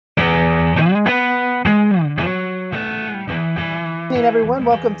morning, everyone.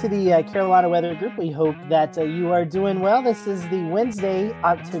 Welcome to the Carolina Weather Group. We hope that you are doing well. This is the Wednesday,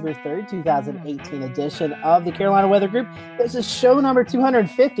 October 3rd, 2018 edition of the Carolina Weather Group. This is show number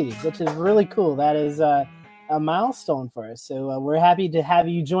 250, which is really cool. That is a milestone for us. So we're happy to have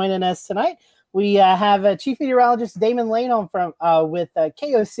you joining us tonight. We have Chief Meteorologist Damon Lane on from with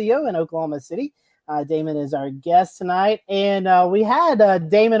KOCO in Oklahoma City. Damon is our guest tonight. And we had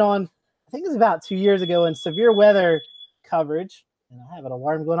Damon on, I think it was about 2 years ago, in severe weather coverage. And I have an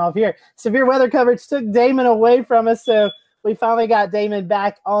alarm going off here. Severe weather coverage took Damon away from us, so we finally got Damon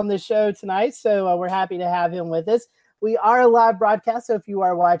back on the show tonight. So we're happy to have him with us. We are a live broadcast, so if you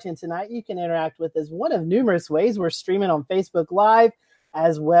are watching tonight, you can interact with us one of numerous ways. We're streaming on Facebook Live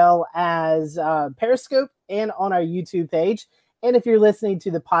as well as Periscope and on our YouTube page. And if you're listening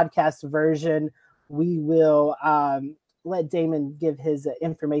to the podcast version, we will let Damon give his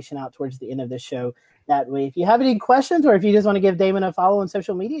information out towards the end of the show. That way, if you have any questions or if you just want to give Damon a follow on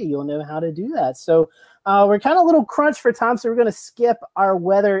social media, you'll know how to do that. So we're kind of a little crunched for time, so we're going to skip our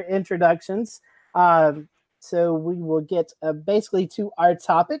weather introductions. So we will get basically to our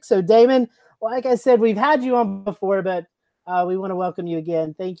topic. So Damon, like I said, we've had you on before, but we want to welcome you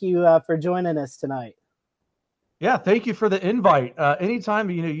again. Thank you for joining us tonight. Yeah, thank you for the invite. Anytime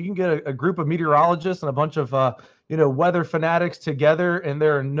you can get a group of meteorologists and a bunch of weather fanatics together, and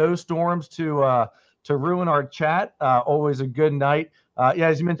there are no storms to ruin our chat. Always a good night. Yeah,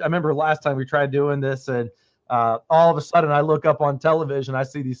 as you mentioned, I remember last time we tried doing this, and all of a sudden I look up on television, I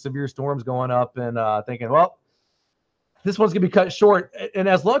see these severe storms going up, and thinking, well, this one's going to be cut short. And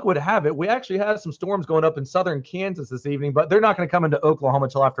as luck would have it, we actually had some storms going up in southern Kansas this evening, but they're not going to come into Oklahoma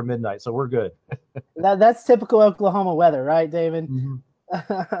until after midnight, so we're good. That's typical Oklahoma weather, right, Damon?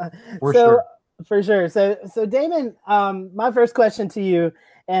 Mm-hmm. For sure. So Damon, my first question to you,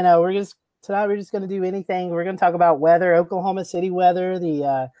 and tonight we're just going to do anything. We're going to talk about weather, Oklahoma City weather,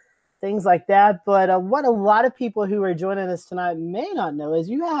 the things like that. But what a lot of people who are joining us tonight may not know is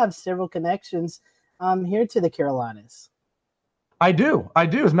you have several connections here to the Carolinas. I do.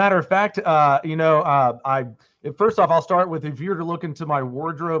 As a matter of fact, first off, I'll start with, if you were to look into my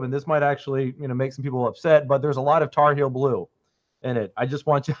wardrobe, and this might actually, make some people upset, but there's a lot of Tar Heel blue in it. I just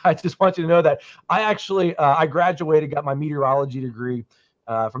want you to know that I actually, I graduated, got my meteorology degree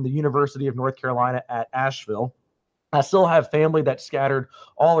from the University of North Carolina at Asheville. I still have family that's scattered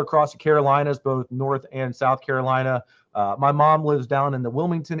all across the Carolinas, both North and South Carolina. My mom lives down in the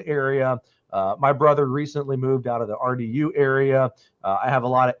Wilmington area. My brother recently moved out of the RDU area. I have a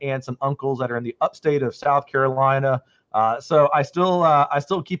lot of aunts and uncles that are in the upstate of South Carolina. So I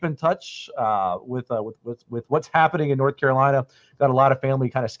still keep in touch with what's happening in North Carolina. Got a lot of family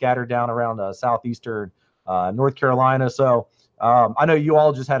kind of scattered down around southeastern North Carolina. So I know you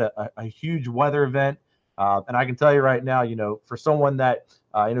all just had a huge weather event, and I can tell you right now, for someone that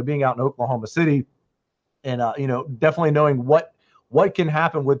being out in Oklahoma City, and definitely knowing what can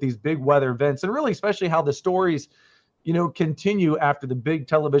happen with these big weather events, and really especially how the stories continue after the big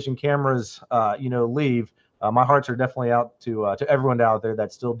television cameras leave. My hearts are definitely out to everyone out there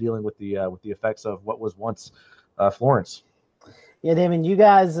that's still dealing with the effects of what was once Florence. Yeah, Damon, you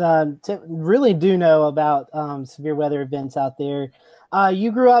guys really do know about severe weather events out there.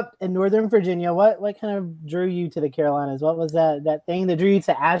 You grew up in Northern Virginia. What kind of drew you to the Carolinas? What was that thing that drew you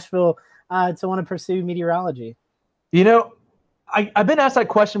to Asheville to want to pursue meteorology? I've been asked that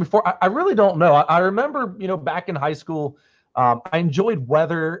question before. I really don't know. I remember, back in high school, I enjoyed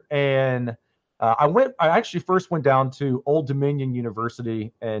weather, and I actually first went down to Old Dominion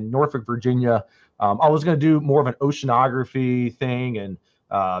University in Norfolk, Virginia. I was going to do more of an oceanography thing and,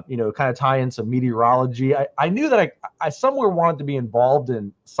 kind of tie in some meteorology. I knew that I somewhere wanted to be involved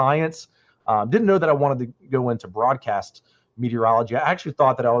in science. Didn't know that I wanted to go into broadcast meteorology. I actually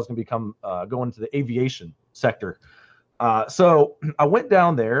thought that I was going to go into the aviation sector. So I went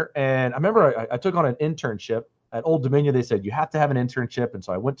down there, and I remember I took on an internship at Old Dominion. They said you have to have an internship, and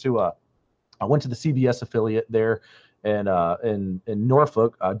so I went to the CBS affiliate there, and in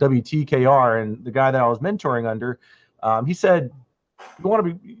Norfolk, WTKR, and the guy that I was mentoring under, he said, you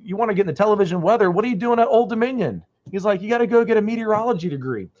want to get into television weather? What are you doing at Old Dominion? He's like, you got to go get a meteorology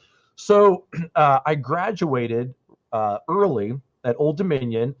degree. So I graduated early at Old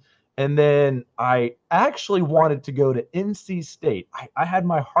Dominion. And then I actually wanted to go to NC State. I had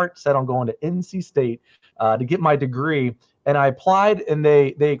my heart set on going to NC State to get my degree. And I applied, and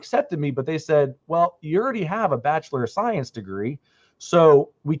they accepted me, but they said, well, you already have a Bachelor of Science degree,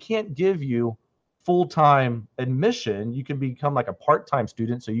 so we can't give you full-time admission. You can become like a part-time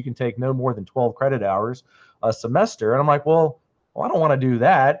student, so you can take no more than 12 credit hours a semester. And I'm like, well, I don't want to do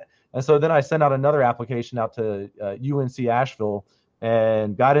that. And so then I sent out another application out to UNC Asheville,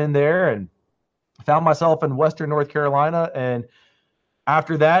 and got in there and found myself in Western North Carolina. And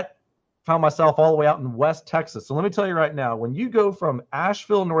after that, found myself all the way out in West Texas. So let me tell you right now, when you go from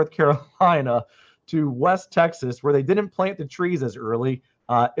Asheville, North Carolina to West Texas, where they didn't plant the trees as early,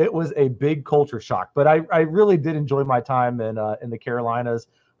 it was a big culture shock. But I really did enjoy my time in the Carolinas.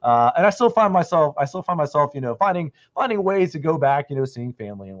 And I still find myself, finding ways to go back, seeing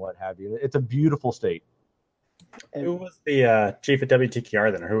family and what have you. It's a beautiful state. Who was the chief at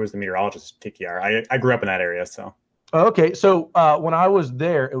WTKR then, or who was the meteorologist at TKR? I grew up in that area, so. Okay, so when I was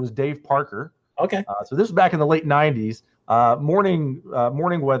there, it was Dave Parker. Okay. So this was back in the late '90s.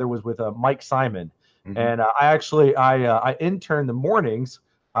 Morning weather was with Mike Simon, and I interned the mornings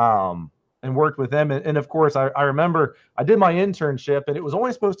and worked with them. And of course, I remember I did my internship, and it was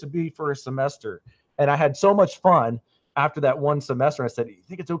only supposed to be for a semester. And I had so much fun after that one semester. I said, "You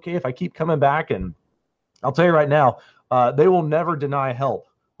think it's okay if I keep coming back?" And I'll tell you right now, they will never deny help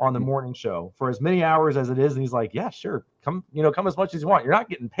on the morning show for as many hours as it is. And he's like, "Yeah, sure. Come as much as you want. You're not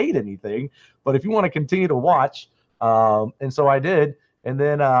getting paid anything, but if you want to continue to watch." And so I did. And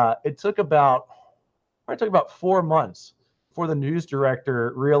then it took about 4 months before the news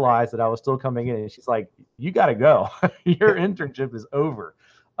director realized that I was still coming in. And she's like, "You got to go. Your internship is over."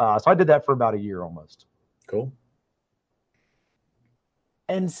 So I did that for about a year almost. Cool.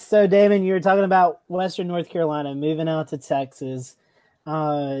 And so, Damon, you were talking about Western North Carolina, moving out to Texas.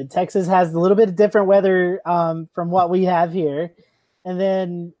 Texas has a little bit of different weather from what we have here. And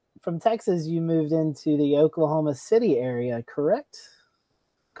then from Texas, you moved into the Oklahoma City area, correct?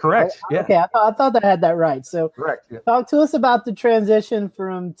 Correct. Oh, yeah. Okay, I thought I had that right. So Correct. Yeah. talk to us about the transition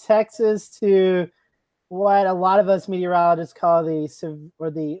from Texas to what a lot of us meteorologists call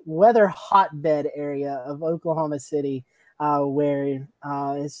the weather hotbed area of Oklahoma City, where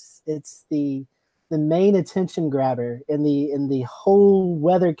it's the main attention grabber in the whole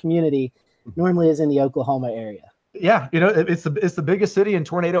weather community normally is in the Oklahoma area. Yeah, it's the biggest city in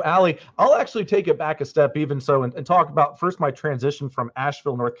Tornado Alley. I'll actually take it back a step even so and talk about first my transition from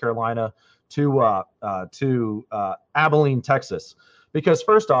Asheville, North Carolina to Abilene, Texas. Because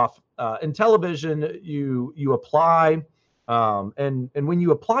first off, in television, you apply, and when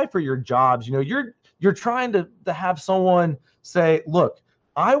you apply for your jobs, you're trying to have someone say, "Look,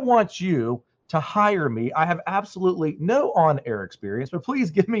 I want you to hire me. I have absolutely no on-air experience, but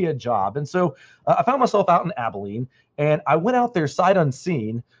please give me a job." And so I found myself out in Abilene, and I went out there sight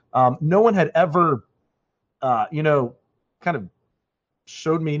unseen. No one had ever, kind of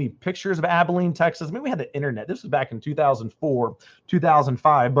showed me any pictures of Abilene, Texas. I mean, we had the internet. This was back in 2004,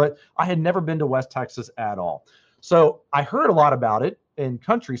 2005, but I had never been to West Texas at all. So I heard a lot about it in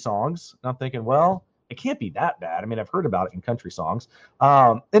country songs, and I'm thinking, well, it can't be that bad. I mean, I've heard about it in country songs.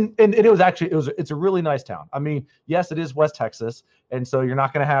 And it's a really nice town. I mean, yes, it is West Texas. And so you're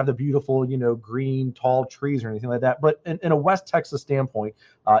not going to have the beautiful, green, tall trees or anything like that. But in a West Texas standpoint,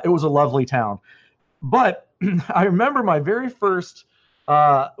 it was a lovely town. But I remember my very first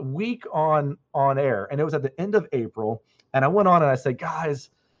week on air, and it was at the end of April. And I went on and I said,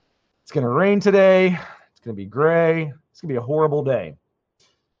 "Guys, it's going to rain today. It's going to be gray. It's going to be a horrible day."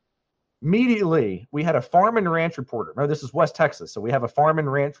 Immediately, we had a farm and ranch reporter. No, this is West Texas, so we have a farm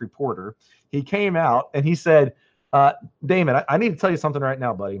and ranch reporter. He came out and he said, "Damon, I need to tell you something right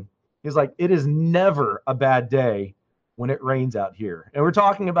now, buddy." He's like, "It is never a bad day when it rains out here." And we're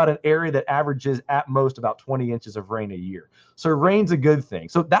talking about an area that averages at most about 20 inches of rain a year. So rain's a good thing.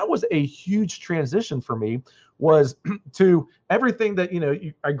 So that was a huge transition for me, was to everything that,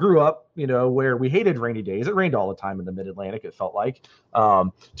 I grew up, where we hated rainy days. It rained all the time in the mid-Atlantic, it felt like,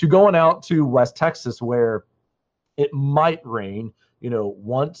 to going out to West Texas where it might rain,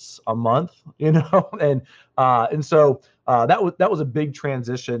 once a month, and so that was a big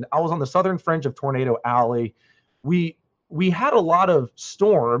transition. I was on the southern fringe of Tornado Alley. We had a lot of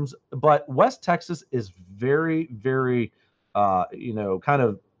storms, but West Texas is very, very, kind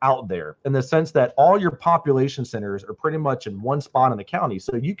of out there in the sense that all your population centers are pretty much in one spot in the county.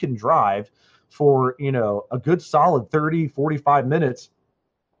 So you can drive for, a good solid 30, 45 minutes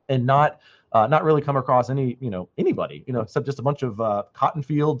and not really come across anybody, except just a bunch of cotton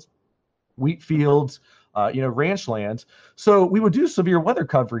fields, wheat fields, ranch lands. So we would do severe weather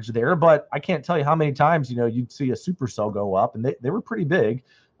coverage there, but I can't tell you how many times, you'd see a supercell go up, and they were pretty big.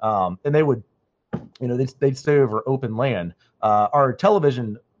 And they would, they'd stay over open land. Our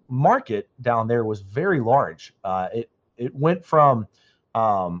television market down there was very large. It went from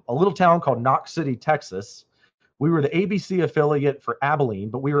a little town called Knox City, Texas. We were the ABC affiliate for Abilene,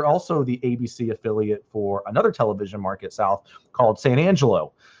 but we were also the ABC affiliate for another television market south called San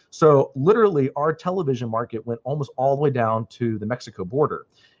Angelo. So literally our television market went almost all the way down to the Mexico border.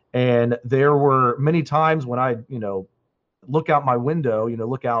 And there were many times when I, look out my window,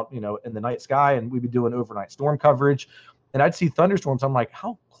 look out, in the night sky, and we'd be doing overnight storm coverage, and I'd see thunderstorms. I'm like,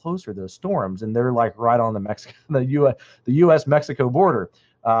 how close are those storms? And they're like right on the U.S. Mexico border.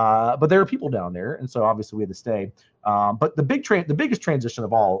 But there are people down there, and so obviously we had to stay. But the biggest transition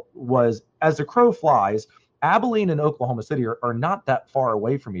of all was, as the crow flies, Abilene and Oklahoma City are not that far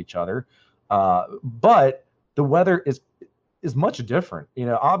away from each other, but the weather is much different.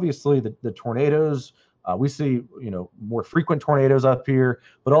 Obviously the tornadoes. We see, more frequent tornadoes up here,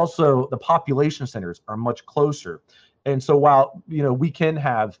 but also the population centers are much closer. And so while, we can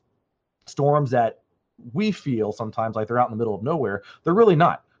have storms that we feel sometimes like they're out in the middle of nowhere, they're really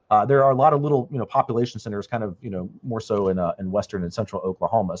not. There are a lot of little, population centers kind of, more so in western and central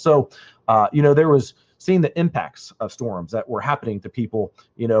Oklahoma. So, there was seeing the impacts of storms that were happening to people.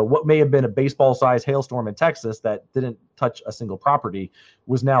 What may have been a baseball-sized hailstorm in Texas that didn't touch a single property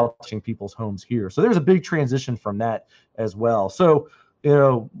was now touching people's homes here. So there's a big transition from that as well. So,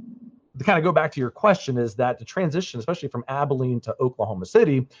 to kind of go back to your question, is that the transition, especially from Abilene to Oklahoma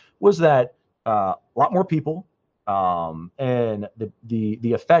City, was that a lot more people, and the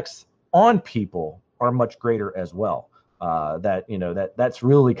effects on people are much greater as well. That's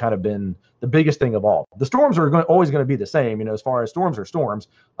really kind of been the biggest thing of all. The storms are always going to be the same, as far as storms are storms,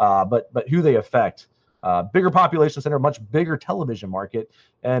 but who they affect, bigger population center, much bigger television market.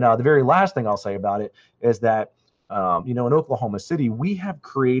 And the very last thing I'll say about it is that, in Oklahoma City, we have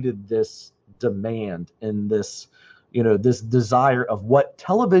created this demand and this, this desire of what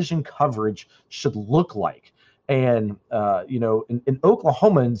television coverage should look like. And, and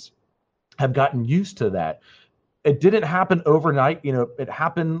Oklahomans have gotten used to that. It didn't happen overnight. It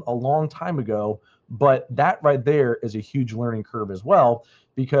happened a long time ago, but that right there is a huge learning curve as well,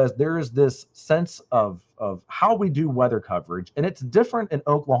 because there is this sense of how we do weather coverage, and it's different in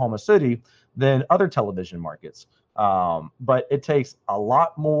Oklahoma City than other television markets. But it takes a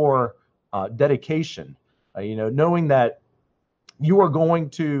lot more dedication, knowing that you are going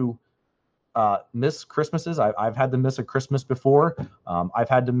to miss Christmases. I've had to miss a Christmas before. I've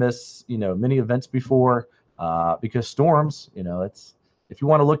had to miss, many events before. Because storms, it's, if you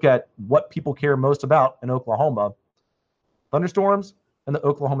want to look at what people care most about in Oklahoma, thunderstorms and the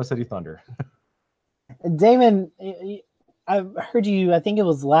Oklahoma City Thunder. Damon, I've heard you, I think it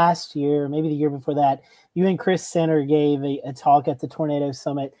was last year, maybe the year before that, you and Chris Center gave a talk at the Tornado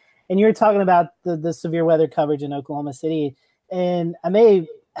Summit, and you were talking about the severe weather coverage in Oklahoma City. And I may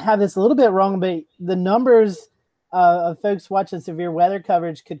have this a little bit wrong, but the numbers of folks watching severe weather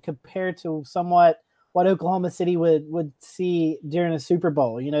coverage could compare to somewhat what Oklahoma City would see during a Super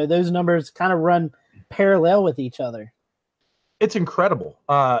Bowl. Those numbers kind of run parallel with each other. It's incredible.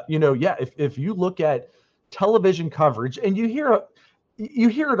 If you look at television coverage, and you hear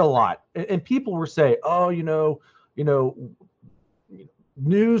it a lot, and people will say, oh,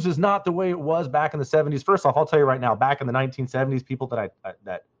 news is not the way it was back in the 70s. First off, I'll tell you right now, back in the 1970s, people that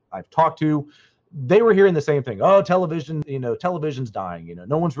I've talked to, they were hearing the same thing. Oh, television, television's dying.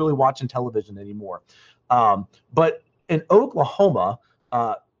 No one's really watching television anymore. But in Oklahoma,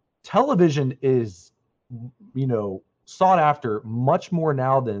 television is, sought after much more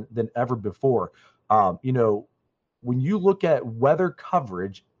now than ever before. When you look at weather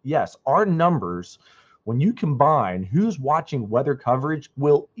coverage, yes, our numbers, when you combine who's watching weather coverage,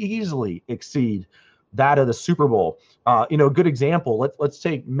 will easily exceed that of the Super Bowl. A good example, let's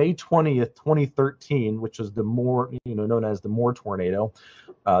take May 20th, 2013, which was the Moore, known as the Moore tornado,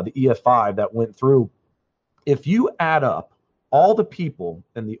 the EF5 that went through. If you add up all the people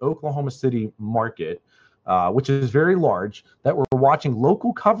in the Oklahoma City market, which is very large, that were watching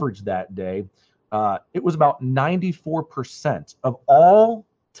local coverage that day, it was about 94% of all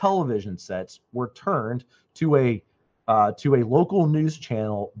television sets were turned to a local news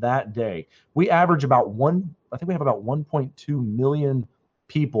channel that day. We average about I think we have about 1.2 million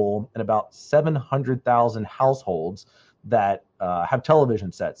people and about 700,000 households that have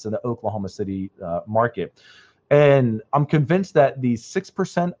television sets in the Oklahoma City market. And I'm convinced that the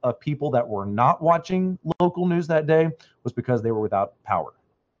 6% of people that were not watching local news that day was because they were without power.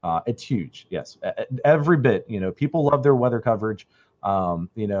 It's huge. Yes. Every bit, people love their weather coverage,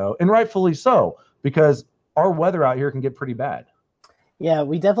 and rightfully so, because our weather out here can get pretty bad. Yeah,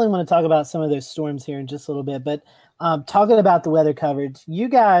 we definitely want to talk about some of those storms here in just a little bit. But talking about the weather coverage, you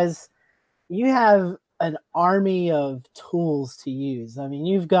guys, you have an army of tools to use. I mean,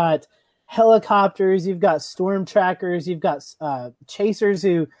 you've got helicopters, you've got storm trackers, you've got chasers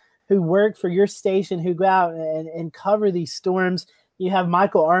who work for your station, who go out and cover these storms. You have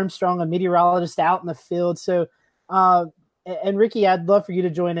Michael Armstrong, a meteorologist out in the field. So, and Ricky, I'd love for you to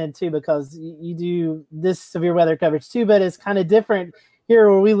join in too, because you do this severe weather coverage too, but it's kind of different here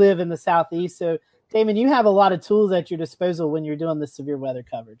where we live in the Southeast. So, Damon, you have a lot of tools at your disposal when you're doing the severe weather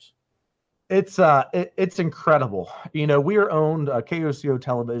coverage. It's incredible. We are owned. KOCO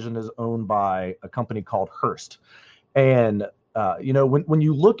Television is owned by a company called Hearst, and when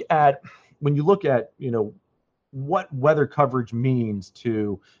you look at what weather coverage means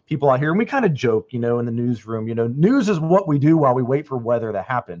to people out here, and we kind of joke, in the newsroom, news is what we do while we wait for weather to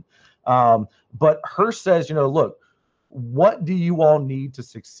happen. But Hearst says, look, what do you all need to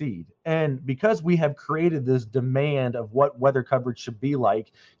succeed? And because we have created this demand of what weather coverage should be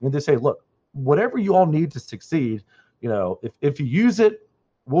like, they say, look, whatever you all need to succeed, if you use it,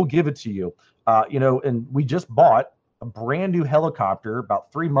 we'll give it to you. And we just bought a brand new helicopter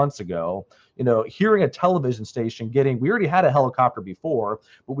about 3 months ago. Hearing a television station we already had a helicopter before,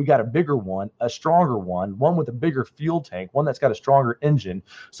 but we got a bigger one, a stronger one with a bigger fuel tank, one that's got a stronger engine,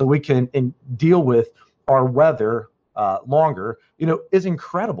 so we can deal with our weather longer, is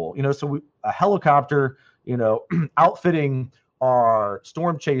incredible. So a helicopter, outfitting our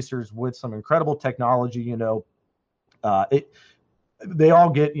storm chasers with some incredible technology. They all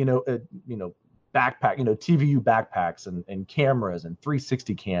get, backpack, TVU backpacks and cameras and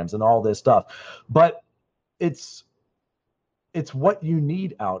 360 cams and all this stuff. But it's what you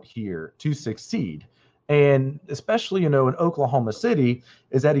need out here to succeed. And especially, in Oklahoma City,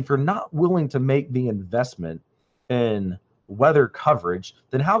 is that if you're not willing to make the investment in weather coverage,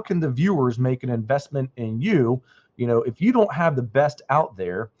 then how can the viewers make an investment in you? If you don't have the best out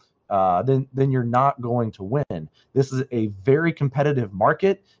there, then you're not going to win. This is a very competitive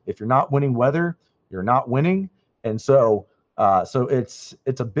market. If you're not winning weather, you're not winning. And so it's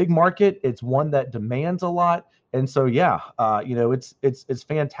a big market. It's one that demands a lot. And so, it's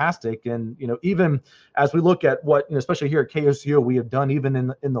fantastic. And, even as we look at what, especially here at KOCO, we have done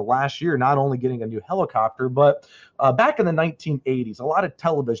even in the last year, not only getting a new helicopter, but back in the 1980s, a lot of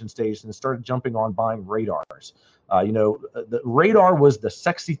television stations started jumping on buying radars. The radar was the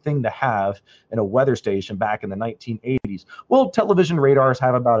sexy thing to have in a weather station back in the 1980s. Well, television radars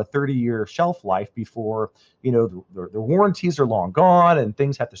have about a 30-year shelf life before, the warranties are long gone and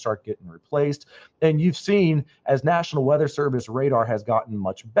things have to start getting replaced. And you've seen as National Weather Service radar has gotten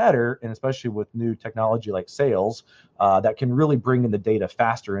much better, and especially with new technology like SAILS, that can really bring in the data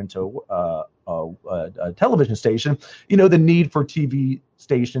faster into a television station, the need for TV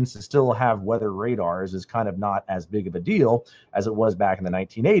stations to still have weather radars is kind of not as big of a deal as it was back in the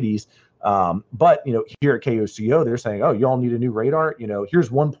 1980s. But here at KOCO, they're saying, oh, you all need a new radar. Here's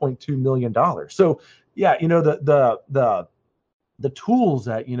 $1.2 million. So yeah, the tools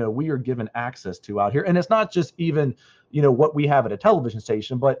that we are given access to out here, and it's not just even what we have at a television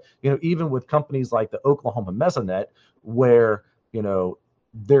station, but even with companies like the Oklahoma Mesonet, where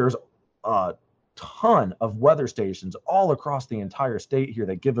there's a ton of weather stations all across the entire state here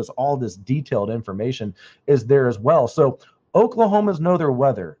that give us all this detailed information is there as well. So Oklahomans know their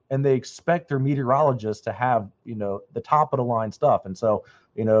weather, and they expect their meteorologists to have the top of the line stuff. And so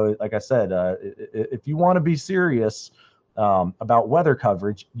like I said, if you want to be serious about weather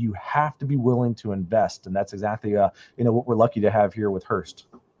coverage, you have to be willing to invest, and that's exactly what we're lucky to have here with Hearst.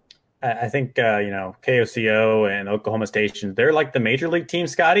 I think, KOCO and Oklahoma stations, they're like the major league team,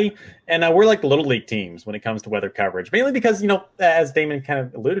 Scotty, and we're like the little league teams when it comes to weather coverage, mainly because, as Damon kind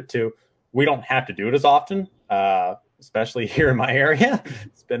of alluded to, we don't have to do it as often, especially here in my area.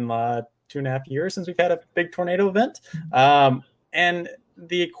 It's been 2.5 years since we've had a big tornado event, and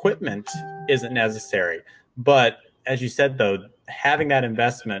the equipment isn't necessary. But as you said, though, having that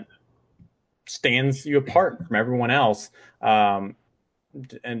investment stands you apart from everyone else, and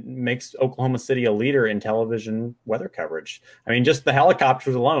makes Oklahoma City a leader in television weather coverage. I mean, just the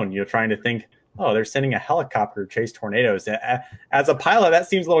helicopters alone, trying to think, oh, they're sending a helicopter to chase tornadoes. As a pilot, that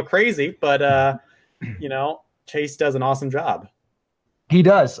seems a little crazy, but, Chase does an awesome job. He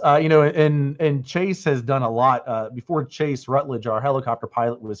does, and Chase has done a lot. Before Chase Rutledge, our helicopter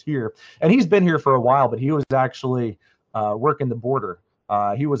pilot, was here, and he's been here for a while, but he was actually working the border.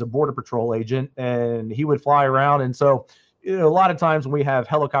 He was a border patrol agent, and he would fly around. And so, a lot of times when we have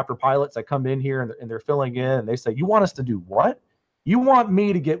helicopter pilots that come in here and they're filling in, and they say, "You want us to do what? You want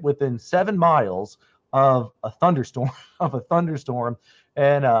me to get within 7 miles of a thunderstorm,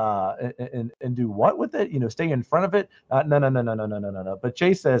 and do what with it? Stay in front of it? No. But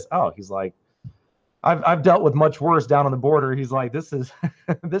Chase says, oh, he's like, I've dealt with much worse down on the border. He's like, this is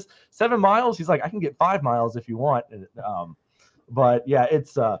this 7 miles. He's like, I can get 5 miles if you want. But yeah,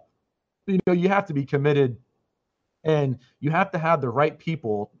 it's you have to be committed And you have to have the right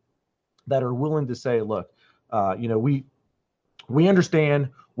people that are willing to say, look, we understand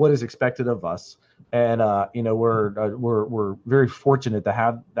what is expected of us, and we're very fortunate to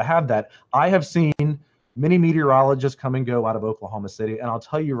have that. I have seen many meteorologists come and go out of Oklahoma City, and I'll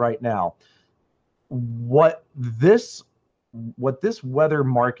tell you right now, what this weather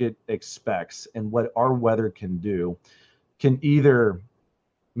market expects and what our weather can do can either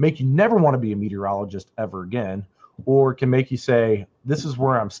make you never want to be a meteorologist ever again, or can make you say, this is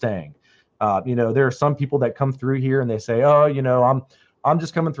where I'm staying. There are some people that come through here and they say, oh, I'm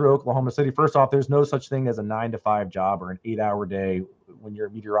just coming through Oklahoma City. First off, there's no such thing as a 9-to-5 job or an 8-hour day when you're a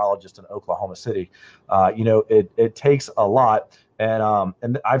meteorologist in Oklahoma City. It takes a lot.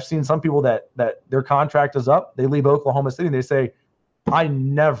 And I've seen some people that their contract is up. They leave Oklahoma City and they say, I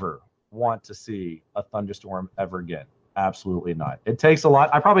never want to see a thunderstorm ever again. Absolutely not. It takes a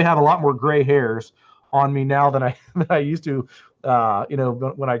lot. I probably have a lot more gray hairs on me now than I used to,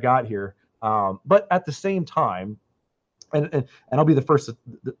 when I got here. But at the same time, and I'll be the first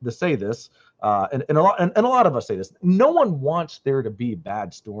to say this, and a lot of us say this. No one wants there to be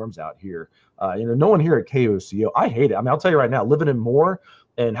bad storms out here. No one here at KOCO. I hate it. I mean, I'll tell you right now, living in Moore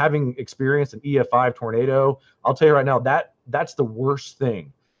and having experienced an EF5 tornado, I'll tell you right now that's the worst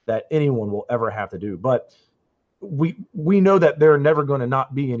thing that anyone will ever have to do. But we know that there are never going to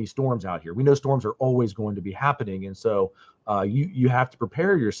not be any storms out here. We know storms are always going to be happening, and so you have to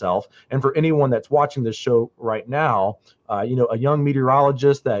prepare yourself. And for anyone that's watching this show right now, a young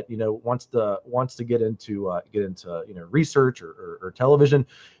meteorologist that wants to get into research or television,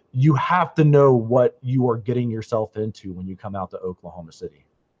 you have to know what you are getting yourself into when you come out to Oklahoma City.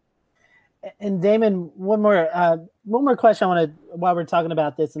 And Damon, one more question I want to, while we're talking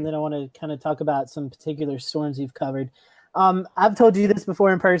about this, and then I want to kind of talk about some particular storms you've covered. I've told you this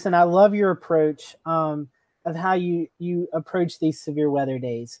before in person. I love your approach of how you approach these severe weather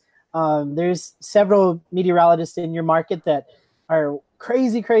days. There's several meteorologists in your market that are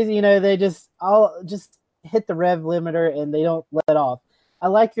crazy. They just hit the rev limiter and they don't let off. I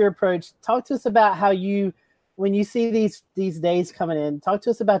like your approach. Talk to us about how you, when you see these days coming in, talk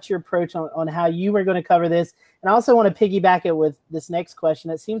to us about your approach on how you are going to cover this. And I also want to piggyback it with this next question.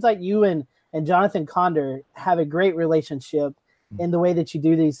 It seems like you and Jonathan Condor have a great relationship in the way that you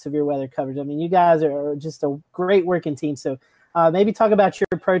do these severe weather coverage. I mean, you guys are just a great working team. So maybe talk about your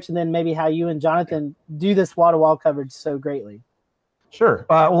approach and then maybe how you and Jonathan do this wall-to-wall coverage so greatly. Sure.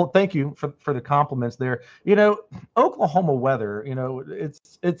 Well, thank you for the compliments there. Oklahoma weather,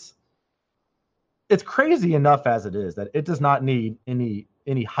 it's crazy enough as it is that it does not need any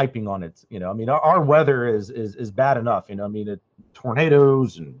hyping on it. Our weather is bad enough.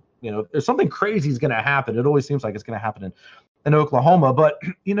 Tornadoes and there's something crazy is going to happen. It always seems like it's going to happen in Oklahoma. But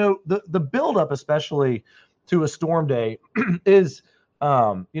the buildup, especially to a storm day, is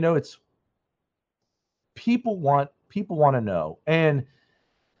it's people want to know, and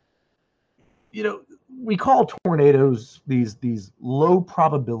we call tornadoes these low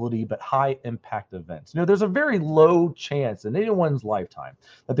probability but high impact events. There's a very low chance in anyone's lifetime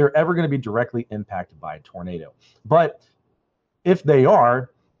that they're ever going to be directly impacted by a tornado. But if they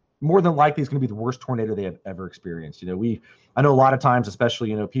are, more than likely it's going to be the worst tornado they have ever experienced. I know a lot of times,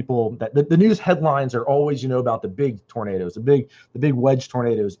 especially, people that the news headlines are always, about the big tornadoes, the big wedge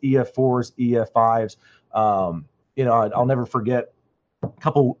tornadoes, EF4s, EF5s. I'll never forget a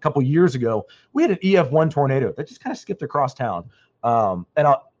couple years ago, we had an EF1 tornado that just kind of skipped across town.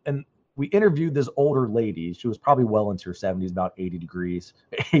 And we interviewed this older lady. She was probably well into her 70s, about 80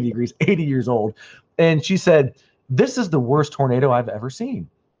 years old. And she said, this is the worst tornado I've ever seen.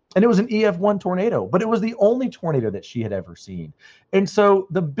 And it was an EF1 tornado, but it was the only tornado that she had ever seen. And so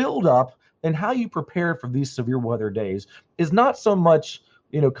the buildup and how you prepare for these severe weather days is not so much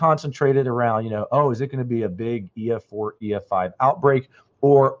concentrated around, is it going to be a big EF4, EF5 outbreak,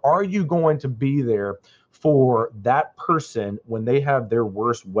 or are you going to be there for that person when they have their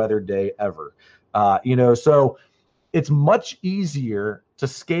worst weather day ever? So it's much easier to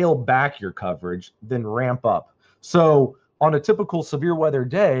scale back your coverage than ramp up. So on a typical severe weather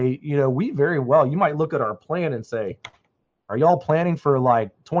day, we very well, you might look at our plan and say, are y'all planning for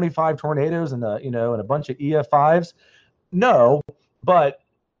like 25 tornadoes and a bunch of EF5s? No. But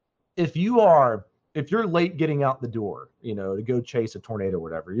if you're late getting out the door, to go chase a tornado or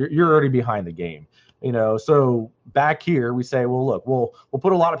whatever, you're already behind the game. So back here we say, well, look, we'll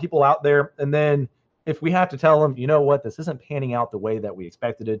put a lot of people out there, and then if we have to tell them, this isn't panning out the way that we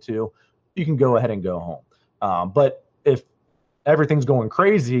expected it to, you can go ahead and go home. But if everything's going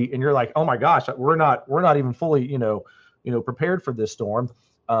crazy and you're like, oh my gosh, we're not even fully, prepared for this storm,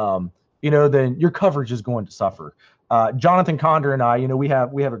 then your coverage is going to suffer. Jonathan Condor and I, we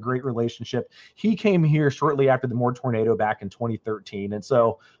have a great relationship. He came here shortly after the Moore tornado back in 2013. And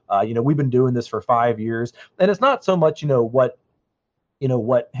so, we've been doing this for 5 years, and it's not so much, what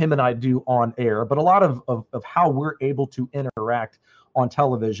him and I do on air, but a lot of how we're able to interact on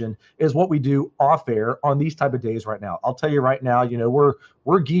television is what we do off air on these type of days right now. I'll tell you right now, we're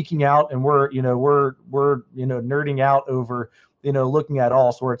geeking out, and we're nerding out over, looking at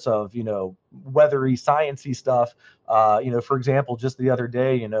all sorts of, weathery, sciencey stuff. For example, just the other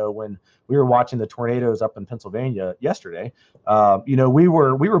day, when we were watching the tornadoes up in Pennsylvania yesterday, we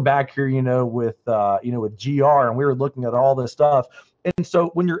were back here, with GR, and we were looking at all this stuff. And so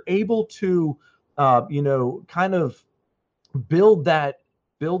when you're able to, kind of build that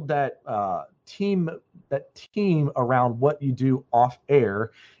team around what you do off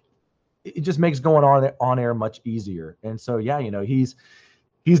air, it just makes going on air much easier. And so, he's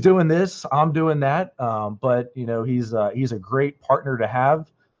doing this, I'm doing that. But he's a great partner to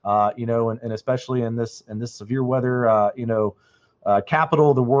have, and especially in this severe weather, capital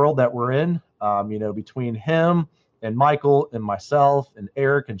of the world that we're in, between him and Michael and myself and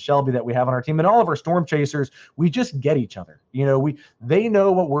Eric and Shelby that we have on our team, and all of our storm chasers, we just get each other. They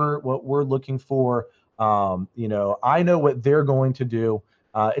know what we're looking for. I know what they're going to do.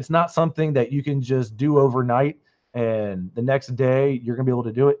 It's not something that you can just do overnight and the next day you're going to be able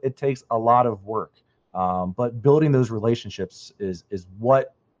to do it. It takes a lot of work. But building those relationships is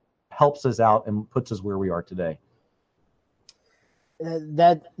what helps us out and puts us where we are today.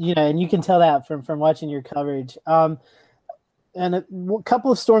 And you can tell that from watching your coverage. And a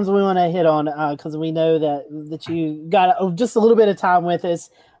couple of storms we want to hit on because we know that you got just a little bit of time with us.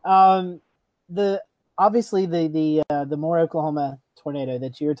 Obviously the Moore, Oklahoma tornado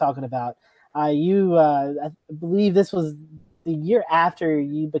that you were talking about. I believe this was the year after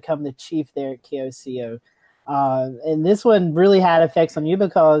you become the chief there at KOCO. And this one really had effects on you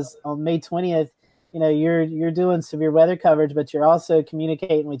because on May 20th, you're doing severe weather coverage, but you're also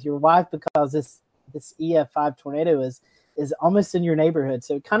communicating with your wife because this EF5 tornado is almost in your neighborhood.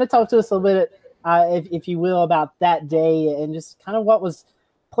 So kind of talk to us a little bit, if you will, about that day and just kind of what was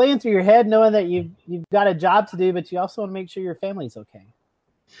playing through your head, knowing that you've got a job to do, but you also want to make sure your family's okay.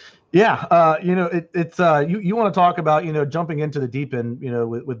 Yeah. It's you want to talk about, jumping into the deep end,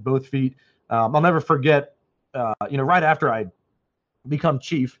 with both feet. I'll never forget, right after I become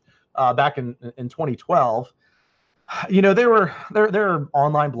chief, back in 2012, there were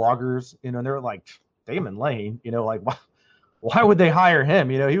online bloggers, and they were like, Damon Lane, like, why would they hire him?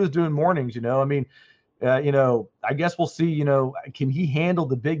 He was doing mornings, I guess we'll see, can he handle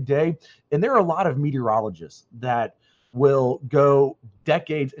the big day? And there are a lot of meteorologists that will go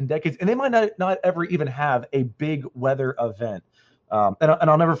decades and decades, and they might not ever even have a big weather event. And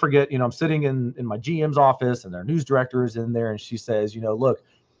I'll never forget, I'm sitting in my GM's office, and their news director is in there, and she says, look,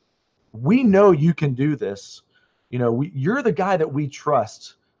 we know you can do this. You're the guy that we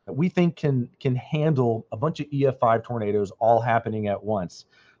trust, that we think can handle a bunch of EF5 tornadoes all happening at once.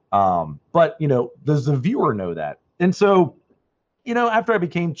 But does the viewer know that? And so, after I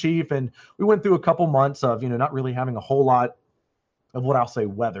became chief, and we went through a couple months of, not really having a whole lot of what I'll say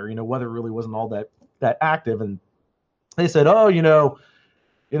weather. Weather really wasn't all that active. And they said, oh,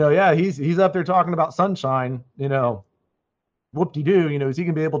 yeah, he's up there talking about sunshine, whoop-de-doo, is he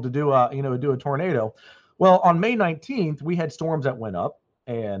going to be able to do a tornado? Well, on May 19th, we had storms that went up,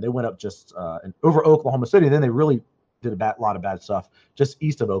 and they went up just over Oklahoma City. Then they really did a lot of bad stuff just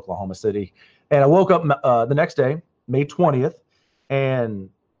east of Oklahoma City. And I woke up the next day, May 20th, and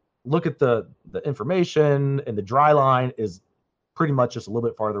look at the information, and the dry line is pretty much just a little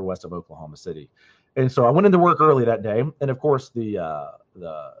bit farther west of Oklahoma City. And so I went into work early that day, and of course the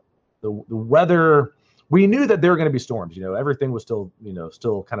weather, we knew that there were going to be storms. Everything was still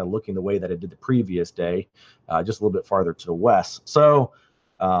kind of looking the way that it did the previous day, just a little bit farther to the west. So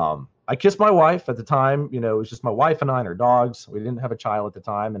I kissed my wife at the time. It was just my wife and I and our dogs. We didn't have a child at the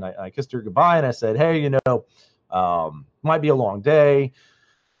time, and I kissed her goodbye, and I said, hey, might be a long day.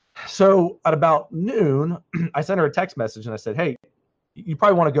 So at about noon, I sent her a text message, and I said, hey, you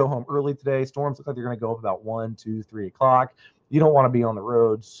probably want to go home early today. Storms look like they're going to go up about 1, 2, 3 o'clock. You don't want to be on the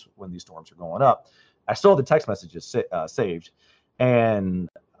roads when these storms are going up. I still have the text messages saved. And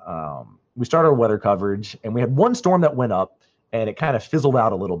we started our weather coverage, and we had one storm that went up, and it kind of fizzled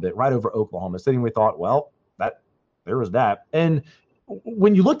out a little bit right over Oklahoma City. And we thought, well, there was that. And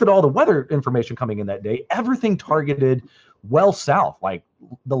when you looked at all the weather information coming in that day, everything targeted well south, like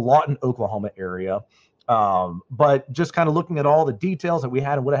the Lawton, Oklahoma area. But just kind of looking at all the details that we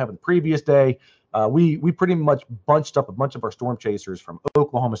had and what happened the previous day, we pretty much bunched up a bunch of our storm chasers from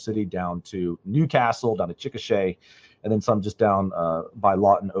Oklahoma City down to Newcastle, down to Chickasha, and then some just down by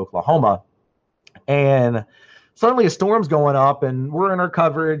Lawton, Oklahoma. And suddenly a storm's going up, and we're in our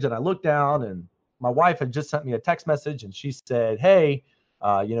coverage, and I look down, and my wife had just sent me a text message, and she said, hey,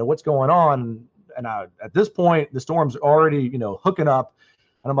 what's going on? And at this point, the storm's already, hooking up,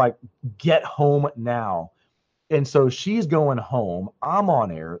 and I'm like, get home now. And so she's going home. I'm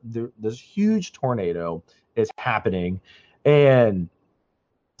on air. This huge tornado is happening. And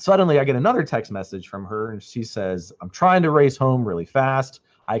suddenly I get another text message from her, and she says, I'm trying to race home really fast.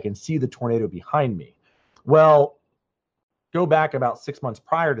 I can see the tornado behind me. Well, go back about 6 months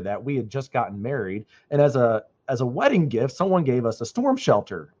prior to that, we had just gotten married. And as a wedding gift, someone gave us a storm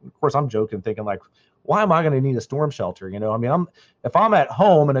shelter. Of course, I'm joking, thinking like, why am I going to need a storm shelter? If I'm at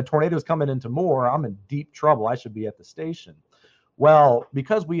home and a tornado is coming into Moore, I'm in deep trouble. I should be at the station. Well,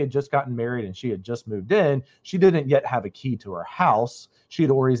 because we had just gotten married and she had just moved in, she didn't yet have a key to her house. She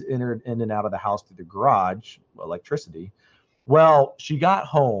had always entered in and out of the house through the garage, electricity. Well, she got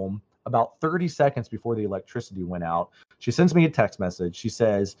home about 30 seconds before the electricity went out. She sends me a text message. She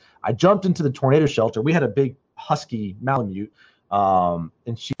says, I jumped into the tornado shelter. We had a big husky Malamute.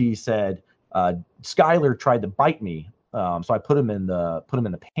 And she said, Skylar tried to bite me. So I put him in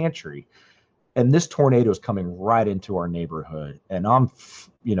the pantry, and this tornado is coming right into our neighborhood. And I'm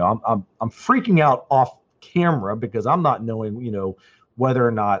freaking out off camera because I'm not knowing, whether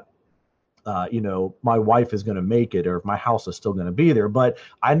or not, my wife is going to make it or if my house is still going to be there. But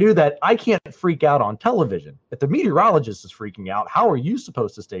I knew that I can't freak out on television. If the meteorologist is freaking out, how are you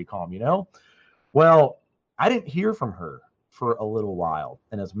supposed to stay calm, Well, I didn't hear from her for a little while.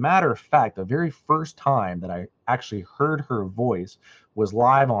 And as a matter of fact, the very first time that I actually heard her voice was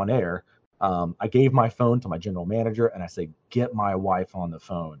live on air. I gave my phone to my general manager and I said, get my wife on the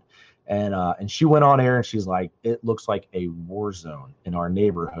phone. And she went on air and she's like, it looks like a war zone in our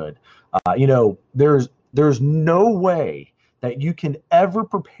neighborhood. There's no way that you can ever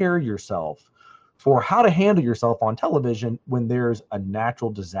prepare yourself for how to handle yourself on television when there's a natural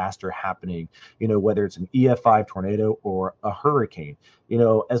disaster happening, whether it's an EF5 tornado or a hurricane.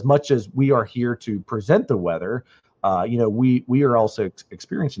 As much as we are here to present the weather, we are also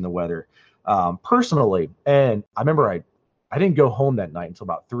experiencing the weather personally. And I remember I didn't go home that night until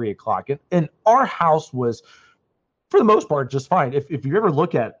about 3 o'clock. And our house was, for the most part, just fine. If you ever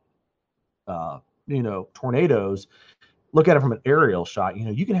look at, tornadoes, look at it from an aerial shot,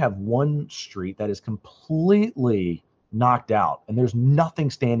 you can have one street that is completely knocked out and there's nothing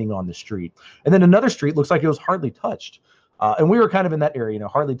standing on the street. And then another street looks like it was hardly touched. And we were kind of in that area,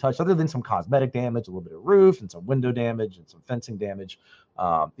 hardly touched, other than some cosmetic damage, a little bit of roof and some window damage and some fencing damage.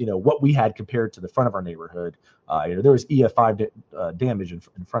 What we had compared to the front of our neighborhood, there was EF5 damage in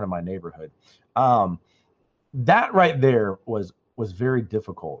front of my neighborhood. That right there was very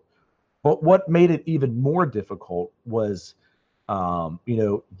difficult. But what made it even more difficult was,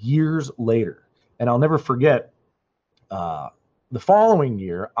 years later. And I'll never forget the following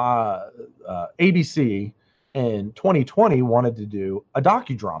year, ABC in 2020 wanted to do a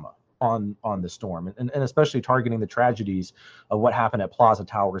docudrama on the storm, and especially targeting the tragedies of what happened at Plaza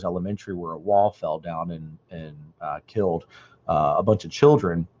Towers Elementary, where a wall fell down and killed a bunch of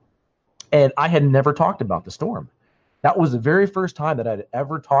children. And I had never talked about the storm. That was the very first time that I'd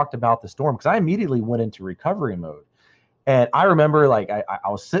ever talked about the storm, because I immediately went into recovery mode. And I remember I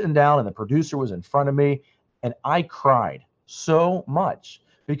was sitting down and the producer was in front of me and I cried so much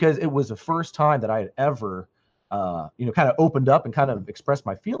because it was the first time that I had ever, kind of opened up and kind of expressed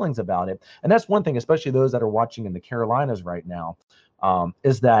my feelings about it. And that's one thing, especially those that are watching in the Carolinas right now,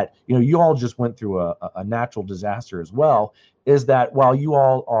 is that, you all just went through a natural disaster as well, is that while you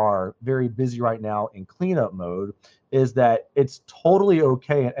all are very busy right now in cleanup mode, is that it's totally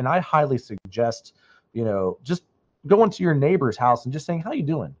okay. And I highly suggest, just going to your neighbor's house and just saying, how you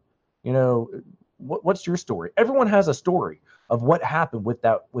doing? What's your story? Everyone has a story of what happened with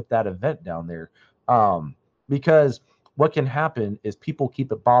that event down there. Because what can happen is people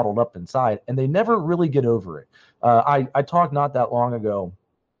keep it bottled up inside and they never really get over it. I talked not that long ago.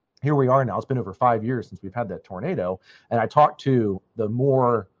 Here we are now. It's been over 5 years since we've had that tornado. And I talked to the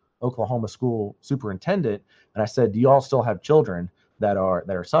Moore, Oklahoma school superintendent, and I said, do you all still have children that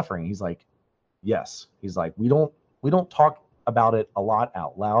are suffering? He's like, yes. He's like, we don't talk about it a lot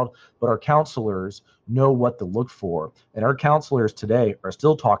out loud, but our counselors know what to look for. And our counselors today are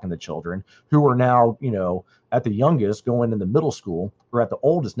still talking to children who are now, at the youngest going into middle school, or at the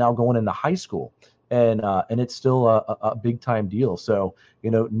oldest now going into high school. and it's still a big time deal. So,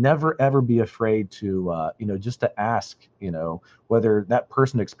 never ever be afraid to, just to ask, whether that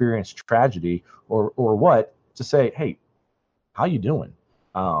person experienced tragedy or what, to say, hey, how you doing?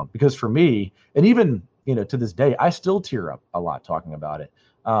 Because for me, and even, to this day, I still tear up a lot talking about it.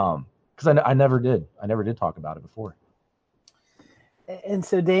 Because I never did talk about it before. And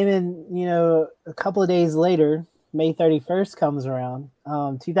so, Damon, a couple of days later, May 31st comes around.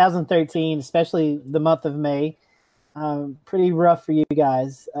 2013, especially the month of May, pretty rough for you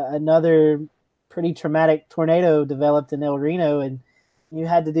guys. Another pretty traumatic tornado developed in El Reno, and you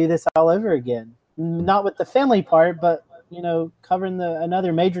had to do this all over again. Not with the family part, but, covering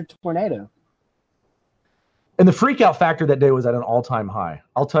another major tornado. And the freak out factor that day was at an all-time high.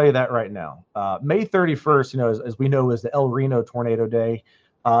 I'll tell you that right now. May 31st, as we know, is the El Reno tornado day.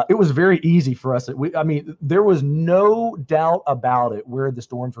 It was very easy for us. There was no doubt about it where the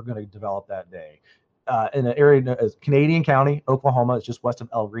storms were going to develop that day. In an area as Canadian County, Oklahoma, it's just west of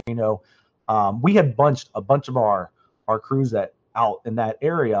El Reno. We had a bunch of our crews out in that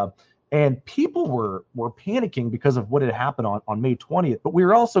area. And people were panicking because of what had happened on May 20th. But we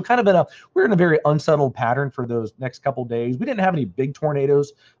were also kind of in a very unsettled pattern for those next couple of days. We didn't have any big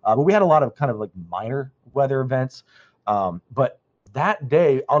tornadoes, but we had a lot of kind of like minor weather events. But that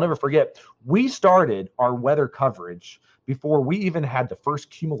day, I'll never forget, we started our weather coverage before we even had the first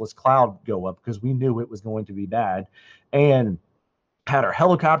cumulus cloud go up, because we knew it was going to be bad, and had our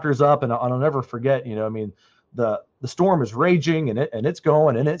helicopters up. And I'll never forget, the storm is raging, and it's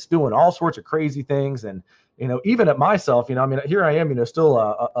going, and it's doing all sorts of crazy things. And, even at myself, here I am, still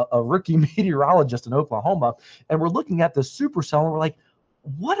a rookie meteorologist in Oklahoma, and we're looking at the supercell, and we're like,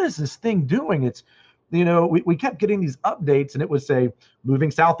 what is this thing doing? It's, we kept getting these updates, and it would say moving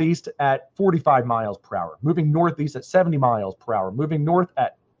southeast at 45 miles per hour, moving northeast at 70 miles per hour, moving north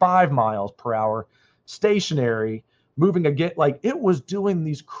at 5 miles per hour, stationary, moving again. Like, it was doing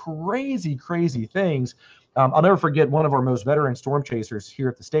these crazy, crazy things. I'll never forget one of our most veteran storm chasers here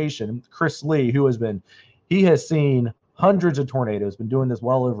at the station, Chris Lee, he has seen hundreds of tornadoes, been doing this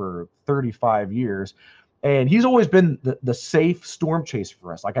well over 35 years. And he's always been the safe storm chaser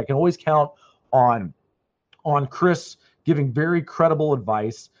for us. Like, I can always count on Chris giving very credible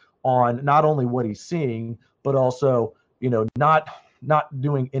advice on not only what he's seeing, but also, not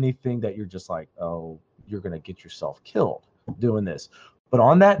doing anything that you're just like, oh, you're going to get yourself killed doing this. But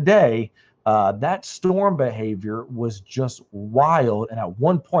on that day, that storm behavior was just wild. And at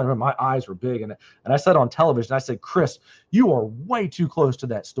one point, my eyes were big, and I said on television, I said, Chris, you are way too close to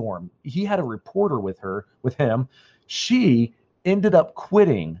that storm. He had a reporter with him. She ended up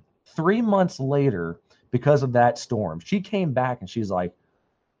quitting 3 months later because of that storm. She came back and she's like,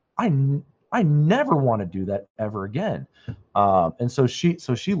 I never want to do that ever again. And so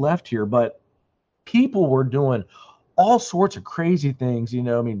she left here, but people were doing all sorts of crazy things,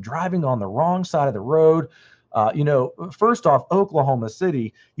 driving on the wrong side of the road. First off, Oklahoma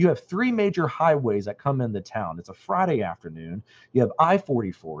City, you have 3 major highways that come into town. It's a Friday afternoon. You have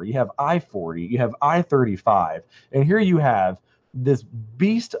I-44, you have I-40, you have I-35. And here you have this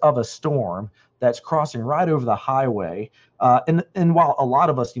beast of a storm that's crossing right over the highway. And while a lot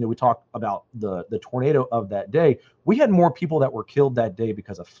of us, we talk about the tornado of that day, we had more people that were killed that day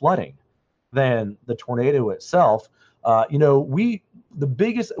because of flooding than the tornado itself. The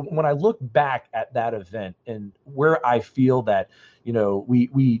biggest, when I look back at that event and where I feel that,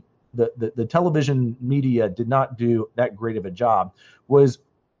 the television media did not do that great of a job, was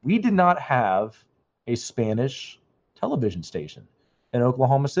we did not have a Spanish television station in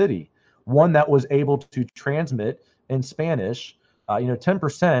Oklahoma City, one that was able to transmit in Spanish.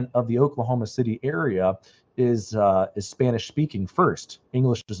 10% of the Oklahoma City area is Spanish speaking first.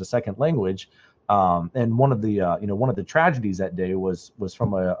 English is a second language. And one of the tragedies that day was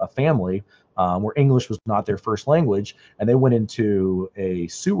from a family where English was not their first language, and they went into a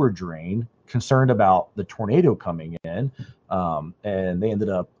sewer drain concerned about the tornado coming in, and they ended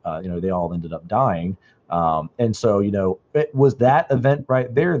up, they all ended up dying. And so, it was that event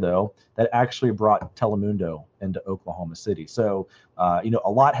right there, though, that actually brought Telemundo into Oklahoma City. So, a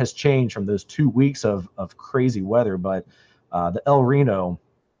lot has changed from those 2 weeks of crazy weather, but the El Reno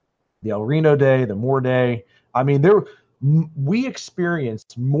day, the Moore day, we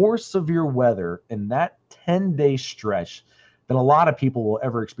experienced more severe weather in that 10-day stretch than a lot of people will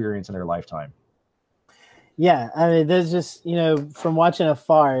ever experience in their lifetime. Yeah, there's just, from watching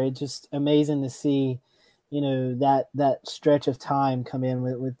afar, it's just amazing to see, that stretch of time come in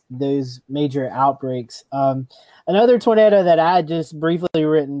with those major outbreaks. Another tornado that I had just briefly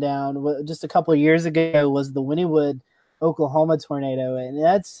written down just a couple of years ago was the Wynnewood, Oklahoma tornado. And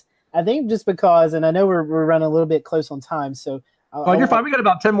I think just because, and I know we're running a little bit close on time, so Oh, you're fine. We got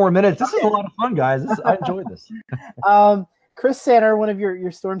about 10 more minutes. This is a lot of fun, guys. I enjoyed this. Chris Sanner, one of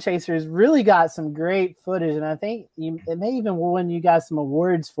your storm chasers, really got some great footage, and I think it may even win you guys some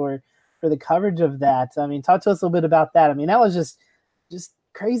awards for the coverage of that. I mean, talk to us a little bit about that. I mean, that was just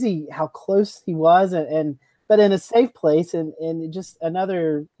crazy how close he was, and but in a safe place, and just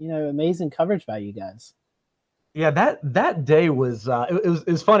another amazing coverage by you guys. Yeah, that day was it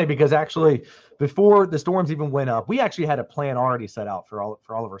was funny because actually before the storms even went up, we actually had a plan already set out for all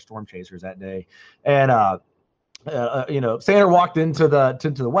of our storm chasers that day, and Sander walked into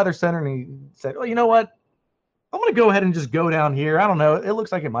the weather center and he said, "Well, you know what? I'm going to go ahead and just go down here. I don't know. It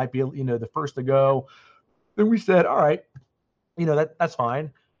looks like it might be the first to go." Then we said, "All right, that's fine,"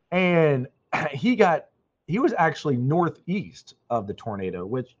 and he was actually northeast of the tornado,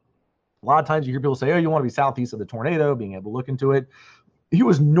 which a lot of times you hear people say, "Oh, you want to be southeast of the tornado," being able to look into it. He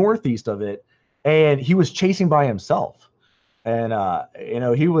was northeast of it, and he was chasing by himself. And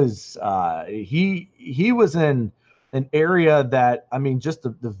he was in an area that, I mean, just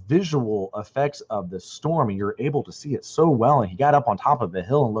the visual effects of the storm, and you're able to see it so well. And he got up on top of the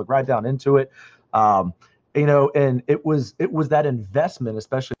hill and looked right down into it. And it was that investment,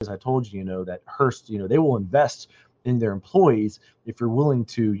 especially as I told you, that Hearst, they will invest in their employees if you're willing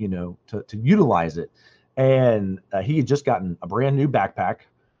to utilize it. And he had just gotten a brand new backpack,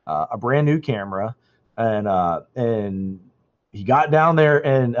 a brand new camera, and he got down there.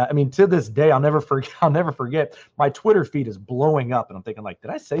 And I mean, to this day, I'll never forget. My Twitter feed is blowing up, and I'm thinking, like,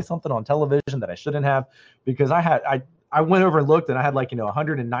 did I say something on television that I shouldn't have? Because I went over and looked, and I had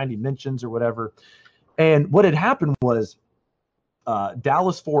 190 mentions or whatever. And what had happened was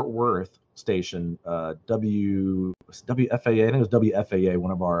Dallas Fort Worth station, WFAA, I think it was WFAA,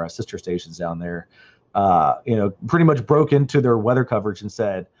 one of our sister stations down there, pretty much broke into their weather coverage and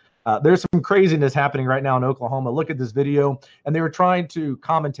said, there's some craziness happening right now in Oklahoma. Look at this video. And they were trying to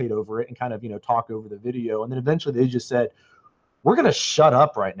commentate over it and kind of, talk over the video. And then eventually they just said, we're going to shut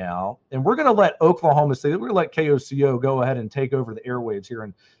up right now, and we're going to let Oklahoma State, we're going to let KOCO go ahead and take over the airwaves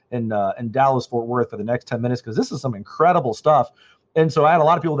here in Dallas Fort Worth for the next 10 minutes, because this is some incredible stuff. And so I had a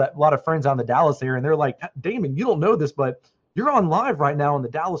lot of friends out in the Dallas area, and they're like, "Damon, you don't know this, but you're on live right now in the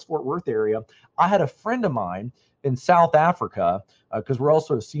Dallas Fort Worth area." I had a friend of mine in South Africa, because we're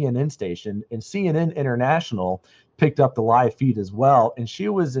also a CNN station, and CNN International picked up the live feed as well. And she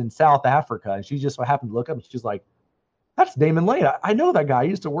was in South Africa, and she just so happened to look up, and she's like, "That's Damon Lane. I know that guy. I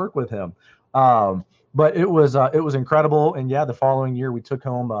used to work with him." But it was incredible. And yeah, the following year we took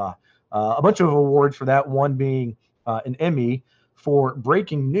home a bunch of awards for that, one being an Emmy for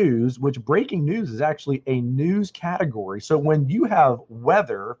breaking news, which breaking news is actually a news category. So when you have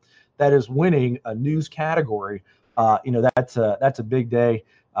weather that is winning a news category, that's a big day.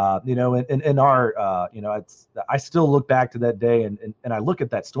 In our, I still look back to that day and I look at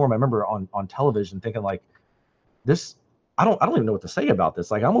that storm. I remember on television thinking, like, this, I don't even know what to say about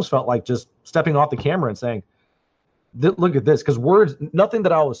this. Like, I almost felt like just stepping off the camera and saying, look at this, because words, nothing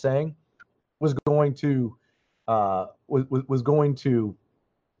that I was saying was going to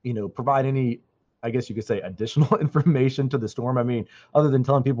provide any, I guess you could say, additional information to the storm. I mean, other than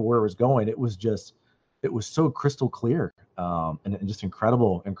telling people where it was going, it was so crystal clear, and just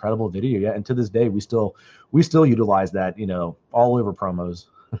incredible video. Yeah, and to this day, we still utilize that, all over promos.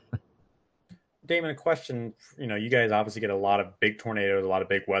 Damon, a question. You guys obviously get a lot of big tornadoes, a lot of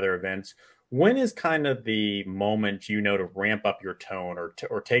big weather events. When is kind of the moment to ramp up your tone or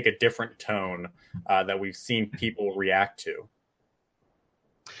take a different tone that we've seen people react to?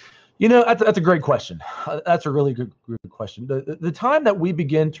 That's a great question. That's a really good question. The time that we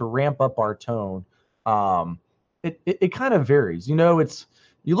begin to ramp up our tone, it kind of varies. You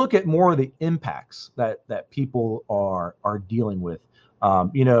look at more of the impacts that people are dealing with.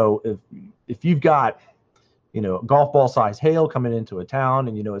 If you've got golf ball size hail coming into a town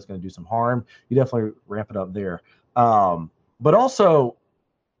and it's going to do some harm, you definitely ramp it up there. But also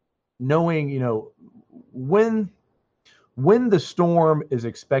knowing when the storm is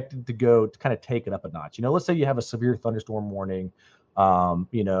expected to go to kind of take it up a notch. Let's say you have a severe thunderstorm warning, and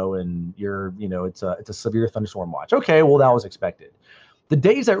it's a severe thunderstorm watch. Okay, well, that was expected. The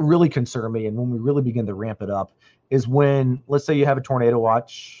days that really concern me and when we really begin to ramp it up is when, let's say you have a tornado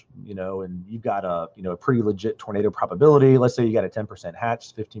watch, and you've got a pretty legit tornado probability. Let's say you got a 10%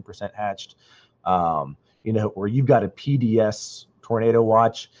 hatched, 15% hatched, or you've got a PDS tornado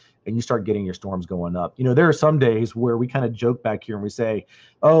watch, and you start getting your storms going up. There are some days where we kind of joke back here and we say,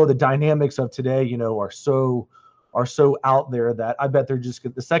 oh, the dynamics of today, are so are so out there that I bet they're just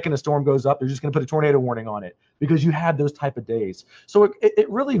the second a storm goes up, they're just going to put a tornado warning on it because you had those type of days. So it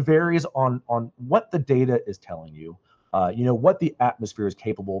really varies on what the data is telling you. What the atmosphere is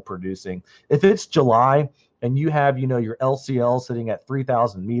capable of producing. If it's July and you have, your LCL sitting at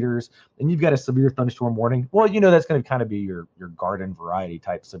 3,000 meters and you've got a severe thunderstorm warning, well, that's going to kind of be your garden variety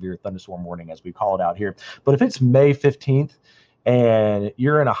type severe thunderstorm warning, as we call it out here. But if it's May 15th and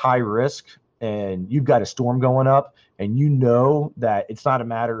you're in a high risk and you've got a storm going up and that it's not a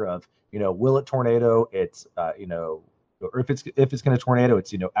matter of, will it tornado? It's, or if it's going to tornado,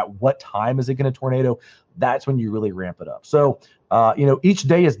 it's, at what time is it going to tornado? That's when you really ramp it up. So, each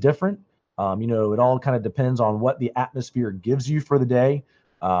day is different. It all kind of depends on what the atmosphere gives you for the day.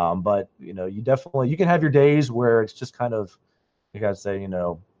 But, you can have your days where it's just kind of, you got to say,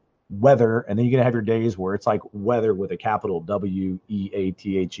 weather. And then you're going to have your days where it's like weather with a capital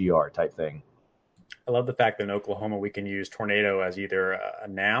WEATHER type thing. I love the fact that in Oklahoma we can use tornado as either a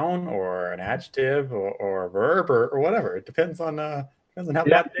noun or an adjective or a verb or whatever. It depends on how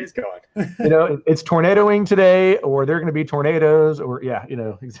that day's going. It's tornadoing today, or they're going to be tornadoes, or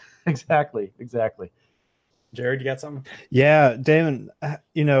exactly. Jared, you got something? Yeah, Damon.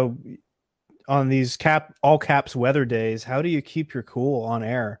 On these all caps weather days, how do you keep your cool on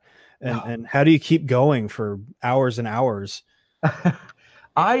air, and how do you keep going for hours and hours?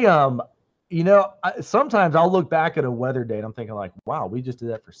 Sometimes I'll look back at a weather day and I'm thinking like, wow, we just did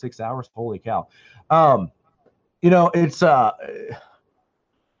that for 6 hours. Holy cow. It's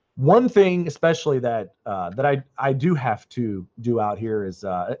one thing, especially that I do have to do out here is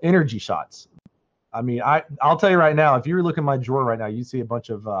energy shots. I mean, I'll tell you right now, if you were looking at my drawer right now, you see a bunch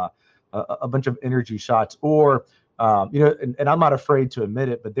of energy shots, or and I'm not afraid to admit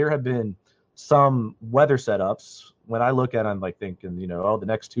it, but there have been some weather setups when I look at it, I'm like thinking, the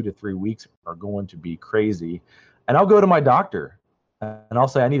next 2 to 3 weeks are going to be crazy. And I'll go to my doctor and I'll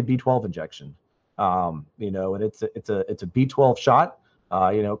say, I need a B12 injection. And it's a B12 shot,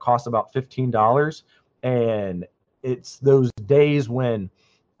 costs about $15. And it's those days when,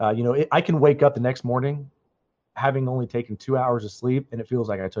 I can wake up the next morning having only taken 2 hours of sleep, and it feels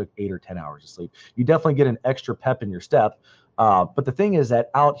like I took 8 or 10 hours of sleep. You definitely get an extra pep in your step. But the thing is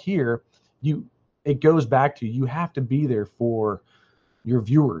that out here, it goes back to, you have to be there for your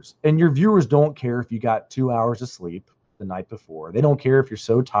viewers, and your viewers don't care if you got 2 hours of sleep the night before. They don't care if you're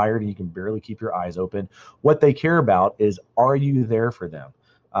so tired and you can barely keep your eyes open. What they care about is, are you there for them?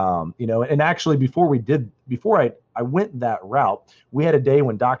 And actually before I went that route, we had a day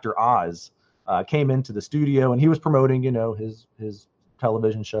when Dr. Oz came into the studio and he was promoting, his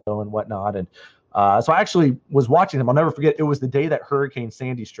television show and whatnot. And so I actually was watching him. I'll never forget. It was the day that Hurricane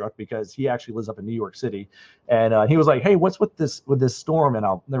Sandy struck, because he actually lives up in New York City. And he was like, hey, what's with this storm? And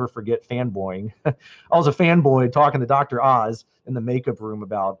I'll never forget fanboying. I was a fanboy talking to Dr. Oz in the makeup room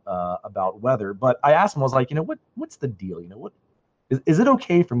about weather. But I asked him, I was like, what's the deal? What is it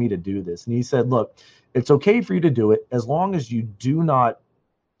okay for me to do this? And he said, look, it's okay for you to do it as long as you do not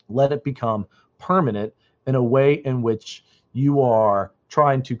let it become permanent in a way in which you are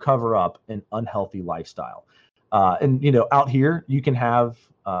trying to cover up an unhealthy lifestyle. And out here you can have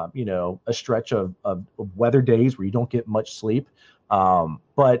a stretch of weather days where you don't get much sleep,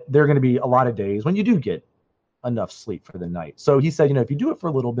 but there are going to be a lot of days when you do get enough sleep for the night. So he said, if you do it for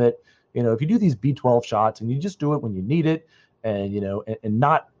a little bit, if you do these B12 shots and you just do it when you need it, and and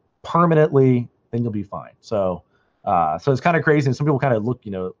not permanently, then you'll be fine. So it's kind of crazy, and some people kind of look,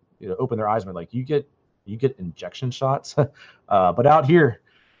 open their eyes and are like, you get injection shots. But out here,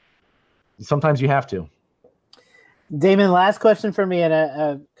 sometimes you have to. Damon, last question for me,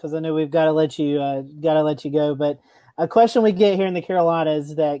 and because I know we've got to let you go, but a question we get here in the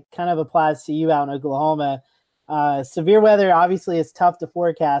Carolinas that kind of applies to you out in Oklahoma. Severe weather obviously is tough to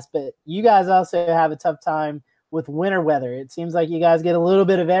forecast, but you guys also have a tough time with winter weather. It seems like you guys get a little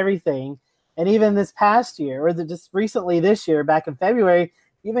bit of everything. And even this past year, or just recently this year, back in February,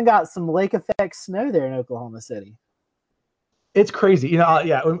 you even got some lake effect snow there in Oklahoma City. It's crazy,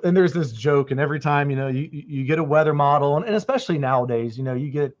 yeah. And there's this joke, and every time, you get a weather model, and especially nowadays, you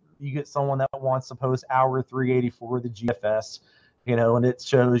get someone that wants to post hour 384, the GFS, and it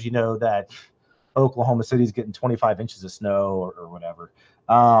shows, that Oklahoma City's getting 25 inches of snow or whatever.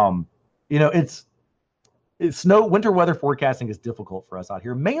 It's winter weather forecasting is difficult for us out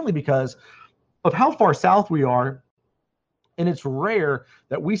here, mainly because of how far south we are. And it's rare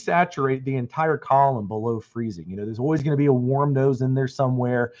that we saturate the entire column below freezing. There's always going to be a warm nose in there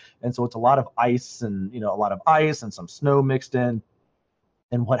somewhere. And so it's a lot of ice and, some snow mixed in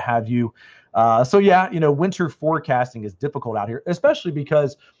and what have you. Winter forecasting is difficult out here, especially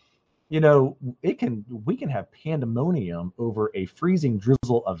because we can have pandemonium over a freezing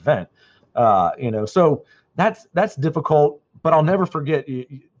drizzle event. So that's difficult. But I'll never forget,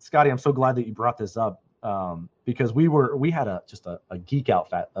 Scotty. I'm so glad that you brought this up, because we had just a geek out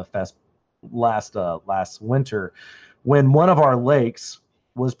fest last winter when one of our lakes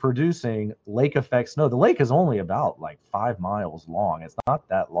was producing lake effect snow. The lake is only about like 5 miles long. It's not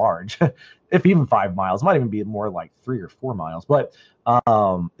that large, if even 5 miles. It might even be more like 3 or 4 miles. But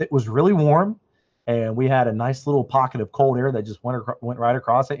it was really warm, and we had a nice little pocket of cold air that just went right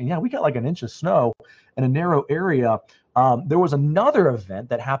across it. And yeah, we got like an inch of snow in a narrow area. There was another event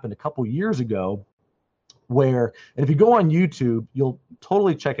that happened a couple years ago where, and if you go on YouTube, you'll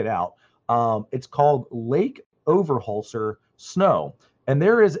totally check it out. It's called Lake Overholser Snow. And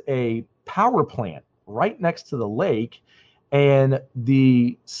there is a power plant right next to the lake, and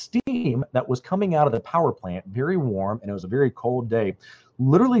the steam that was coming out of the power plant, very warm, and it was a very cold day,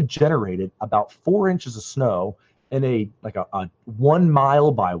 literally generated about 4 inches of snow in a 1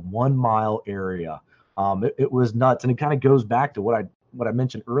 mile by 1 mile area. It was nuts, and it kind of goes back to what I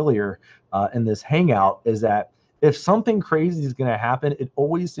mentioned earlier in this hangout, is that if something crazy is going to happen, it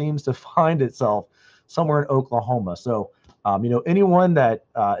always seems to find itself somewhere in Oklahoma. So anyone that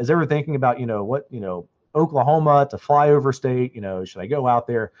is ever thinking about, Oklahoma to fly over state, should I go out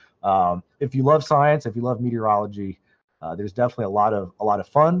there? If you love science, if you love meteorology, there's definitely a lot of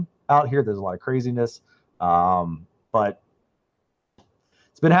fun out here. There's a lot of craziness, but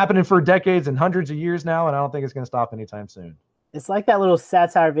it's been happening for decades and hundreds of years now, and I don't think it's going to stop anytime soon. It's like that little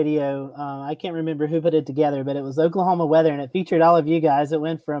satire video. I can't remember who put it together, but it was Oklahoma weather, and it featured all of you guys. It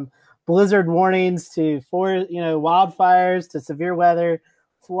went from blizzard warnings to wildfires to severe weather,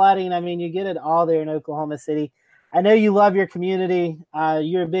 flooding. I mean, you get it all there in Oklahoma City. I know you love your community.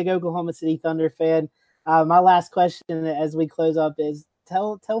 You're a big Oklahoma City Thunder fan. My last question as we close up is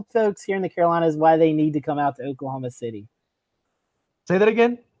tell folks here in the Carolinas why they need to come out to Oklahoma City. Say that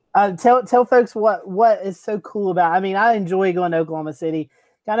again. Tell folks what is so cool about. I mean, I enjoy going to Oklahoma City.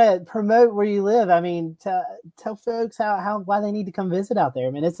 Kind of promote where you live. I mean, tell folks why they need to come visit out there. I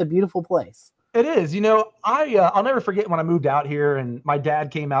mean, it's a beautiful place. It is. I'll never forget when I moved out here, and my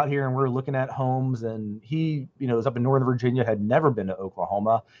dad came out here, and we were looking at homes, and he, was up in Northern Virginia, had never been to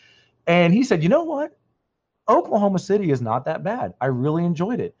Oklahoma, and he said, "You know what? Oklahoma City is not that bad. I really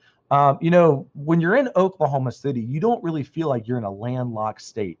enjoyed it." When you're in Oklahoma City, you don't really feel like you're in a landlocked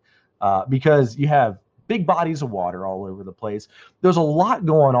state because you have big bodies of water all over the place. There's a lot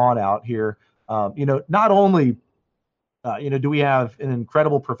going on out here. Not only, do we have an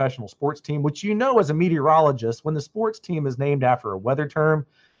incredible professional sports team, which, as a meteorologist, when the sports team is named after a weather term,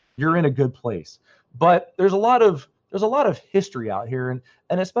 you're in a good place. But there's a lot of history out here, and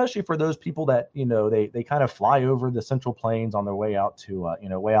especially for those people that they kind of fly over the Central Plains on their way out to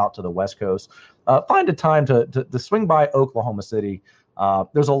the West Coast. Find a time to swing by Oklahoma City.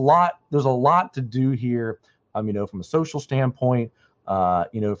 There's a lot to do here. From a social standpoint,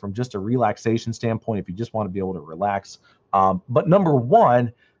 from just a relaxation standpoint, if you just want to be able to relax. But number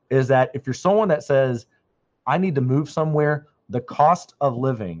one is that if you're someone that says, I need to move somewhere, the cost of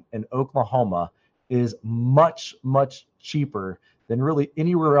living in Oklahoma is much, much cheaper than really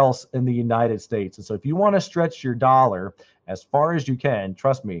anywhere else in the United States. And so if you want to stretch your dollar as far as you can,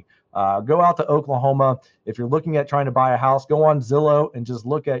 trust me, go out to Oklahoma. If you're looking at trying to buy a house, go on Zillow and just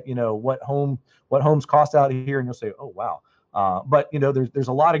look at, what homes cost out here, and you'll say, oh, wow. But there's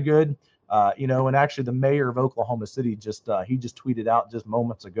a lot of good, and actually the mayor of Oklahoma City he just tweeted out just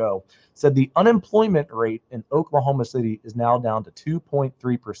moments ago, said the unemployment rate in Oklahoma City is now down to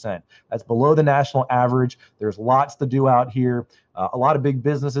 2.3%. That's below the national average. There's lots to do out here. A lot of big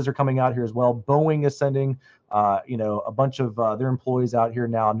businesses are coming out here as well. Boeing is sending, a bunch of their employees out here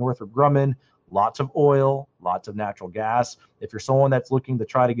now. Northrop Grumman. Lots of oil, lots of natural gas. If you're someone that's looking to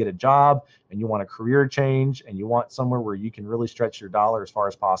try to get a job and you want a career change and you want somewhere where you can really stretch your dollar as far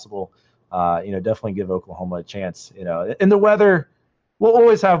as possible, definitely give Oklahoma a chance. And the weather, we'll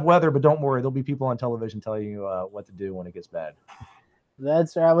always have weather, but don't worry, there'll be people on television telling you what to do when it gets bad.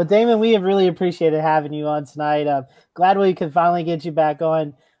 That's right. Well, Damon, we have really appreciated having you on tonight. Glad we could finally get you back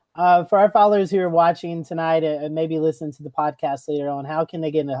on. For our followers who are watching tonight and maybe listen to the podcast later on, how can they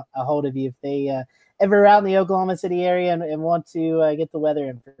get a hold of you if they ever out in the Oklahoma City area and want to get the weather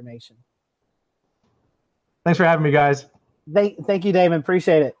information? Thanks for having me, guys. Thank you, Damon.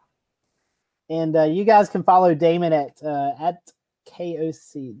 Appreciate it. And you guys can follow Damon at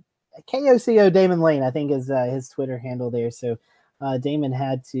KOCO Damon Lane, I think is his Twitter handle there. So Damon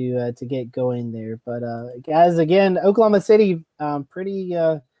had to get going there. But guys, again, Oklahoma City,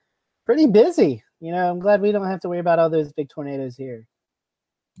 pretty busy. I'm glad we don't have to worry about all those big tornadoes here.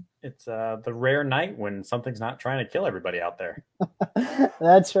 It's the rare night when something's not trying to kill everybody out there.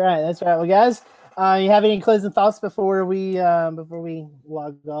 That's right. That's right. Well, guys, you have any closing thoughts before we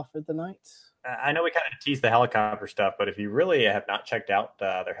log off for the night? I know we kind of teased the helicopter stuff, but if you really have not checked out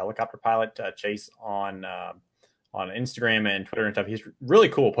their helicopter pilot Chase on Instagram and Twitter and stuff, he's really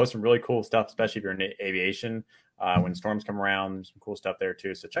cool. Posting really cool stuff, especially if you're in aviation. When storms come around, there's some cool stuff there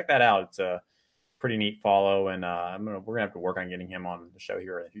too. So check that out. It's a pretty neat follow, and we're gonna have to work on getting him on the show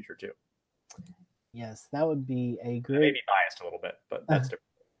here in the future too. Yes, that would be a great. I may be biased a little bit, but that's different.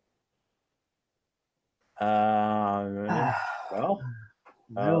 Well,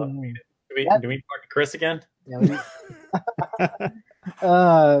 do we talk to Chris again? Yeah,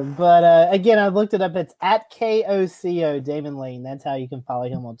 but again, I looked it up. It's at KOCO Damon Lane. That's how you can follow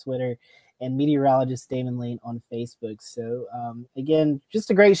him on Twitter, and meteorologist Damon Lane on Facebook. So again,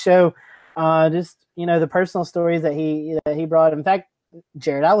 just a great show. Just the personal stories that he brought. In fact,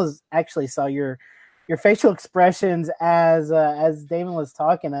 Jared, I actually saw your facial expressions as Damon was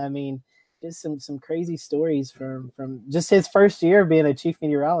talking. I mean, just some crazy stories from just his first year of being a chief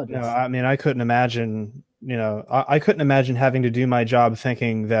meteorologist. No, I mean, I couldn't imagine. I couldn't imagine having to do my job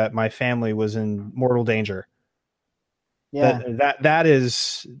thinking that my family was in mortal danger. Yeah, that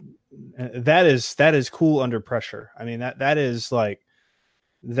is cool under pressure. I mean,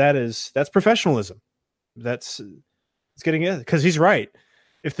 that's professionalism. It's getting it, because he's right.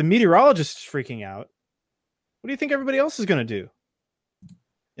 If the meteorologist is freaking out, what do you think everybody else is going to do?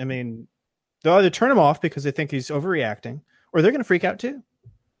 I mean, they'll either turn him off because they think he's overreacting, or they're going to freak out too.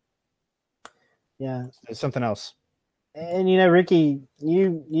 Yeah, it's something else. And Ricky,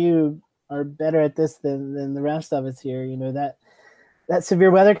 you are better at this than the rest of us here. That severe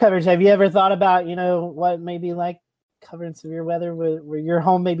weather coverage. Have you ever thought about what may be like covering severe weather where your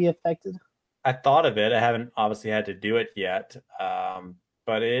home may be affected? I thought of it. I haven't obviously had to do it yet,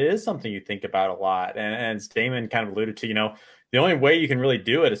 but it is something you think about a lot. And as Damon kind of alluded to, the only way you can really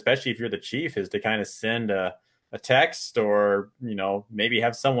do it, especially if you're the chief, is to kind of send a text, or maybe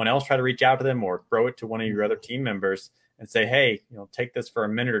have someone else try to reach out to them, or throw it to one of your other team members and say, hey, take this for a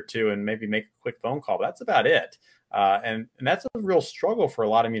minute or two and maybe make a quick phone call. But that's about it. And that's a real struggle for a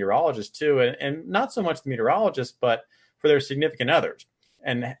lot of meteorologists too, and not so much the meteorologists, but for their significant others,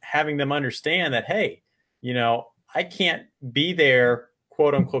 and having them understand that, hey, I can't be there,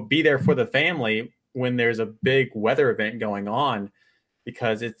 quote unquote, be there for the family when there's a big weather event going on,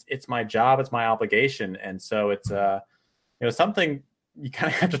 because it's my job, it's my obligation. And so it's something you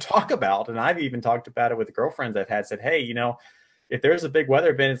kind of have to talk about. And I've even talked about it with the girlfriends I've had, said, hey, if there's a big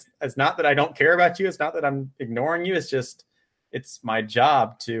weather event, it's not that I don't care about you, it's not that I'm ignoring you, it's just it's my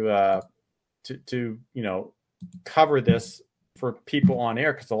job to cover this for people on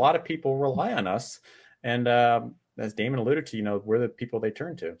air, because a lot of people rely on us, and as Damon alluded to, we're the people they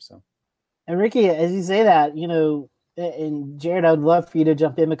turn to. So, and Ricky, as you say that, and Jared, I would love for you to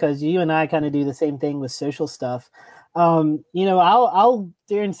jump in, because you and I kind of do the same thing with social stuff. I'll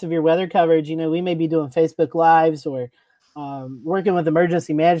during severe weather coverage, we may be doing Facebook Lives or working with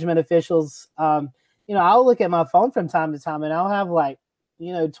emergency management officials. I'll look at my phone from time to time, and I'll have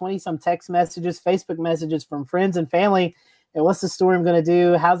 20 some text messages, Facebook messages from friends and family. And what's the storm going to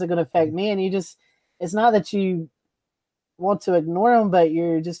do? How's it going to affect me? And it's not that you want to ignore them, but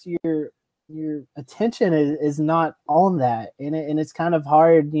your attention is not on that. And it's kind of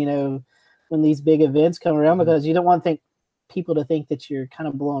hard, when these big events come around, because you don't want people to think that you're kind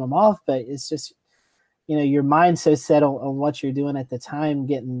of blowing them off, but it's just, your mind's so set on what you're doing at the time,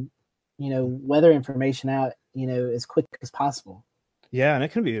 getting, weather information out, as quick as possible. Yeah, and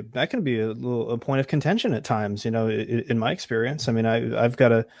that can be a point of contention at times. In my experience, I mean, I've got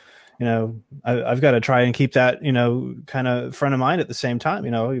to, I've got to try and keep that, kind of front of mind at the same time.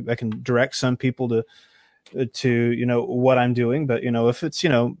 I can direct some people to what I'm doing, but if it's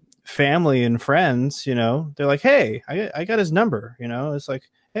family and friends, they're like, hey, I got his number. It's like,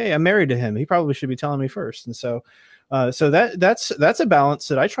 hey, I'm married to him. He probably should be telling me first. And so that's a balance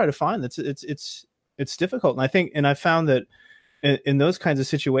that I try to find. It's difficult, and I found that in those kinds of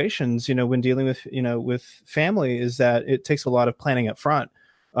situations, when dealing with, with family, is that it takes a lot of planning up front.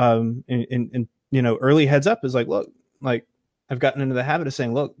 And early heads up is like, look, like I've gotten into the habit of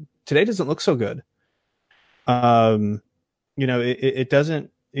saying, look, today doesn't look so good. It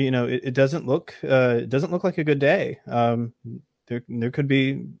doesn't, it doesn't look like a good day. There could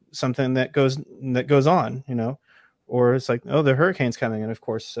be something that goes on, or it's like, oh, the hurricane's coming. And of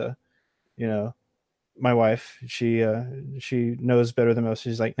course, my wife, she knows better than most.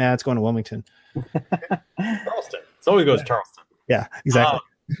 She's like, nah, it's going to Wilmington. Charleston. It always goes to Charleston. Yeah, exactly.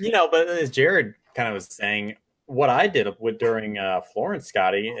 But as Jared kind of was saying, what I did with during Florence,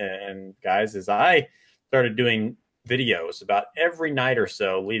 Scotty and guys, is I started doing videos about every night or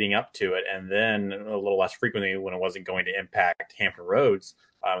so leading up to it, and then a little less frequently when it wasn't going to impact Hampton Roads.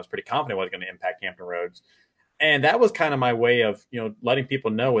 I was pretty confident it wasn't going to impact Hampton Roads. And that was kind of my way of, letting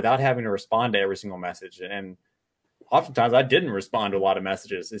people know without having to respond to every single message. And oftentimes I didn't respond to a lot of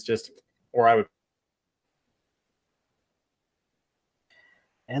messages. It's just, or I would.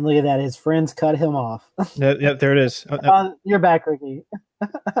 And look at that. His friends cut him off. Yep, there it is. You're back, Ricky.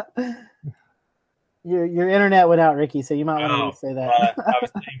 Your internet went out, Ricky, so you might want to say that. I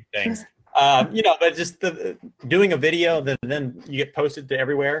was saying things. But just doing a video that then you get posted to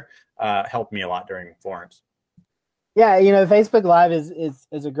everywhere helped me a lot during Florence. Yeah, Facebook Live is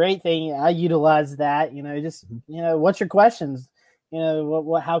a great thing. I utilize that. What's your questions?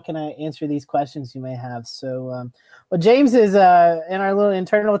 How can I answer these questions you may have? So, James is in our little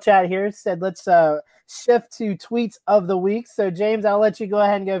internal chat here said let's shift to tweets of the week. So, James, I'll let you go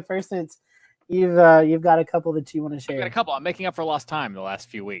ahead and go first. Since you've got a couple that you want to share. I've got a couple. I'm making up for lost time the last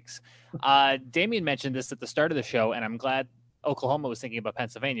few weeks. Damon mentioned this at the start of the show, and I'm glad Oklahoma was thinking about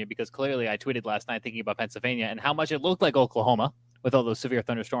Pennsylvania, because clearly I tweeted last night thinking about Pennsylvania and how much it looked like Oklahoma with all those severe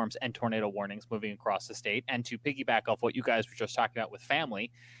thunderstorms and tornado warnings moving across the state. And to piggyback off what you guys were just talking about with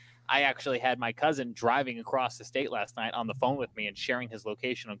family, I actually had my cousin driving across the state last night on the phone with me and sharing his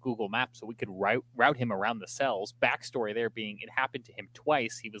location on Google Maps so we could route him around the cells. Backstory there being it happened to him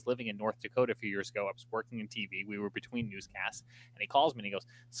twice. He was living in North Dakota a few years ago. I was working in TV. We were between newscasts. And he calls me and he goes,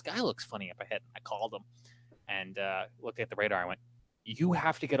 "Sky looks funny up ahead." I called him and looked at the radar. I went, "You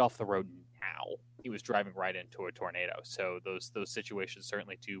have to get off the road now." He was driving right into a tornado. So those situations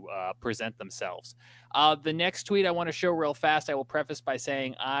certainly do present themselves. The next tweet I want to show real fast, I will preface by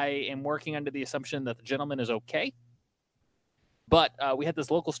saying I am working under the assumption that the gentleman is okay. But we had this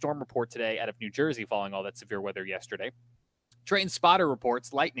local storm report today out of New Jersey following all that severe weather yesterday. Train spotter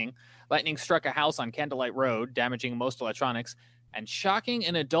reports lightning. Lightning struck a house on Candlelight Road, damaging most electronics, and shocking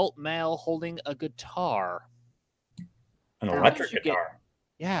an adult male holding a guitar. An electric guitar.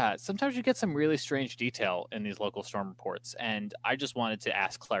 Yeah, sometimes you get some really strange detail in these local storm reports, and I just wanted to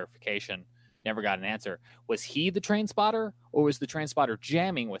ask clarification. Never got an answer. Was he the train spotter, or was the train spotter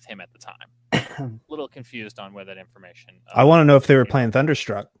jamming with him at the time? A little confused on where that information. I want to know if they were playing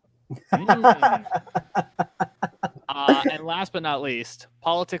Thunderstruck. And last but not least,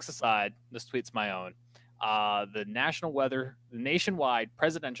 politics aside, this tweet's my own. The nationwide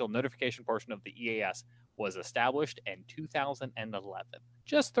presidential notification portion of the EAS was established in 2011.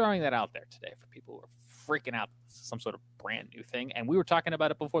 Just throwing that out there today for people who are freaking out. This is some sort of brand new thing. And we were talking about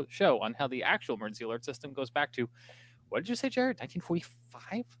it before the show on how the actual emergency alert system goes back to, what did you say, Jared?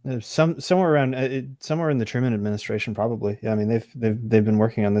 1945? Somewhere in the Truman administration, probably. Yeah, I mean they've been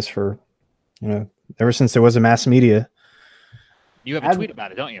working on this for, ever since there was a mass media. You have a tweet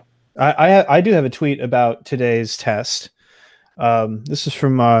about it, don't you? I do have a tweet about today's test. This is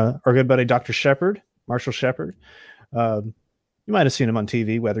from our good buddy Dr. Shepard, Marshall Shepard. You might have seen him on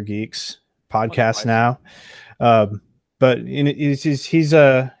TV, Weather Geeks podcast now. But he's this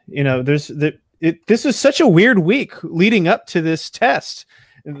is such a weird week leading up to this test.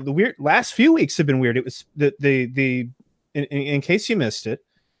 The last few weeks have been weird. It was in case you missed it,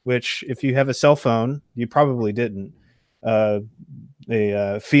 which if you have a cell phone, you probably didn't.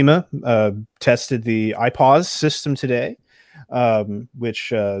 FEMA tested the iPause system today,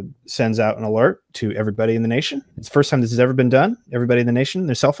 which sends out an alert to everybody in the nation. It's the first time this has ever been done. Everybody in the nation,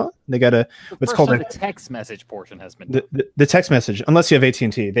 their cell phone, they got what's called the text message portion has been done. The text message, unless you have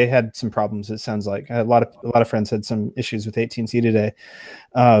AT&T. They had some problems. It sounds like a lot of friends had some issues with AT&T today.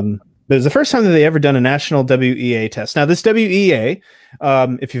 But it's the first time that they ever done a national WEA test. Now, this WEA,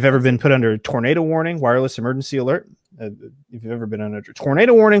 if you've ever been put under tornado warning, wireless emergency alert, if you've ever been under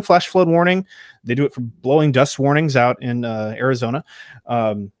tornado warning, flash flood warning, they do it for blowing dust warnings out in Arizona.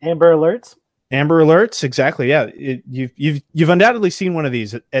 Amber alerts, exactly. Yeah, you've undoubtedly seen one of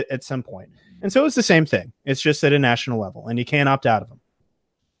these at some point, and so it's the same thing. It's just at a national level, and you can't opt out of them.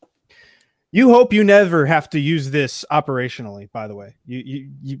 You hope you never have to use this operationally, by the way.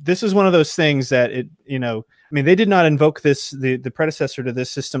 This is one of those things that they did not invoke this, the predecessor to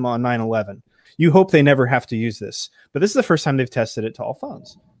this system on 9/11. You hope they never have to use this. But this is the first time they've tested it to all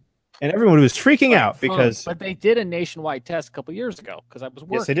phones. And everyone was freaking out because... But they did a nationwide test a couple years ago because I was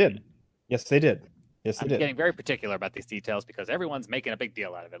working. Yes, they did. I'm getting very particular about these details because everyone's making a big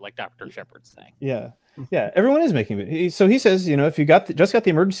deal out of it, like Dr. Shepard's saying. Yeah, everyone is making it. So he says, if you just got the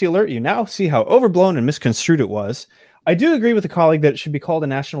emergency alert, you now see how overblown and misconstrued it was. I do agree with a colleague that it should be called a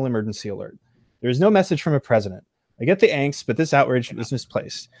national emergency alert. There is no message from a president. I get the angst, but this outrage was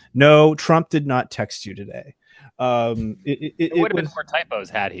misplaced. No, Trump did not text you today. It would have been more typos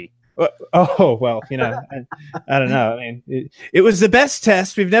had he. Oh, well, I don't know. I mean, it was the best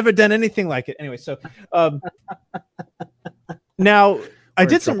test. We've never done anything like it. Anyway, so now I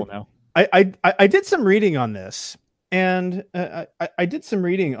did some reading on this, and I did some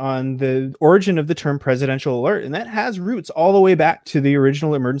reading on the origin of the term presidential alert, and that has roots all the way back to the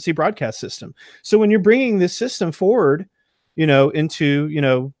original emergency broadcast system. So when you're bringing this system forward, into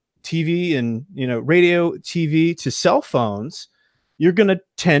TV and radio, TV to cell phones, you're going to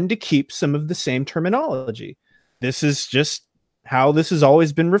tend to keep some of the same terminology. This is just how this has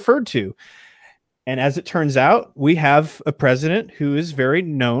always been referred to. And as it turns out, we have a president who is very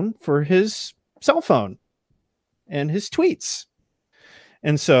known for his cell phone and his tweets.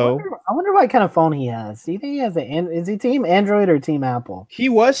 And so I wonder what kind of phone he has. Do you think he has is he team Android or team Apple? He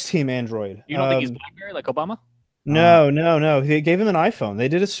was team Android. You don't think he's BlackBerry like Obama? No. They gave him an iPhone. They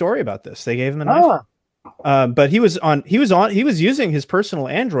did a story about this. They gave him an iPhone. But he was using his personal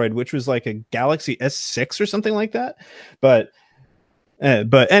Android, which was like a Galaxy S6 or something like that. But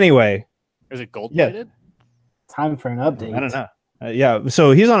anyway, is it gold plated? Yeah. Time for an update. I don't know. Yeah,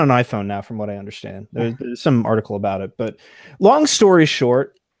 so he's on an iPhone now, from what I understand. There's some article about it, but long story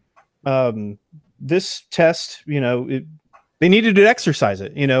short, this test, they needed to exercise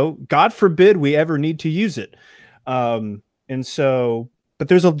it. God forbid we ever need to use it, and so. But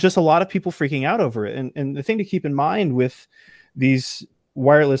there's just a lot of people freaking out over it. And the thing to keep in mind with these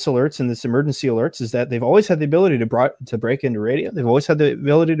wireless alerts and this emergency alerts is that they've always had the ability to break into radio. They've always had the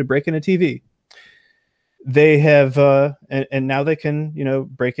ability to break into TV. They have, and now they can,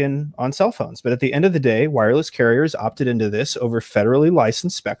 break in on cell phones. But at the end of the day, wireless carriers opted into this over federally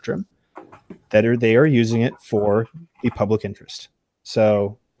licensed spectrum they are using it for the public interest.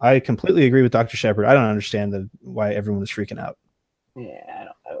 So I completely agree with Dr. Shepard. I don't understand why everyone is freaking out. Yeah, I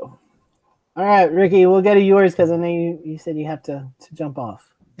don't know. All right, Ricky, we'll go to yours because I know you said you have to jump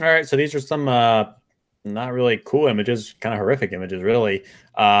off. All right, so these are some not really cool images, kind of horrific images, really,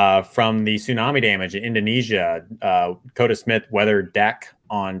 from the tsunami damage in Indonesia. Coda Smith, Weather Deck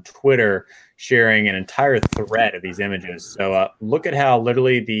on Twitter, sharing an entire thread of these images. So look at how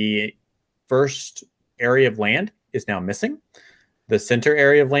literally the first area of land is now missing. The center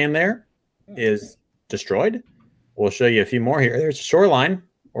area of land there is destroyed. We'll show you a few more here. There's a shoreline,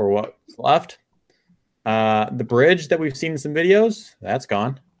 or what's left. The bridge that we've seen in some videos, that's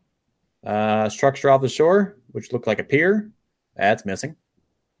gone. Structure off the shore, which looked like a pier, that's missing.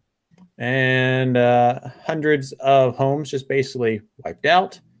 And hundreds of homes just basically wiped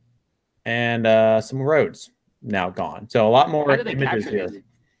out. And some roads now gone. So a lot more images here. These?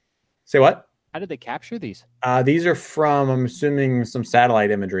 Say what? How did they capture these? These are from, I'm assuming, some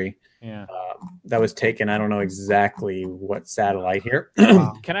satellite imagery. Yeah. That was taken. I don't know exactly what satellite here.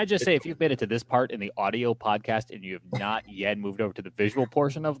 Can I just say, if you've made it to this part in the audio podcast and you have not yet moved over to the visual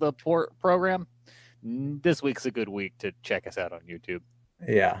portion of the program, this week's a good week to check us out on YouTube.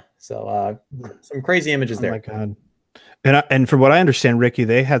 Yeah. So some crazy images there. Oh my God. And from what I understand, Ricky,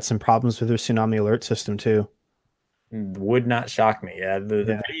 they had some problems with their tsunami alert system too. Would not shock me. Yeah.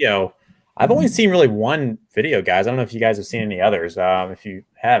 The video. I've only seen really one video, guys. I don't know if you guys have seen any others. If you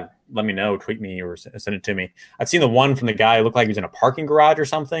have, let me know, tweet me or send it to me. I've seen the one from the guy who looked like he was in a parking garage or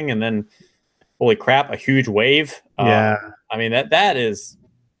something, and then, holy crap, a huge wave. Yeah. I mean, that is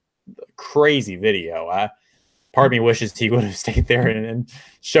a crazy video. Part of me wishes he would have stayed there and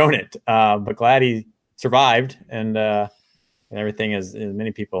shown it, but glad he survived and everything, as many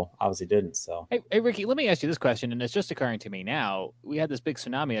people obviously didn't. So, hey, Ricky, let me ask you this question, and it's just occurring to me now. We had this big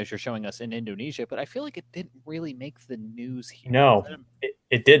tsunami, as you're showing us, in Indonesia, but I feel like it didn't really make the news here. No,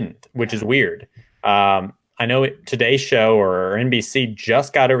 it didn't, which is weird. I know Today's Show or NBC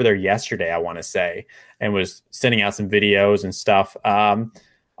just got over there yesterday, I want to say, and was sending out some videos and stuff. A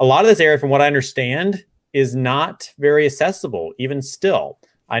lot of this area, from what I understand, is not very accessible, even still.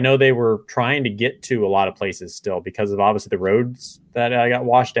 I know they were trying to get to a lot of places still because of obviously the roads that got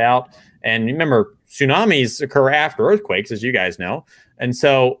washed out. And remember, tsunamis occur after earthquakes, as you guys know. And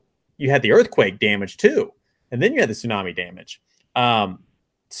so you had the earthquake damage too. And then you had the tsunami damage.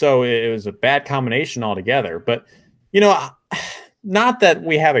 So it was a bad combination altogether. But, not that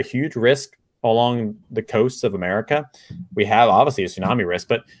we have a huge risk along the coasts of America. We have obviously a tsunami risk,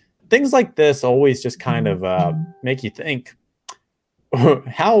 but things like this always just kind of make you think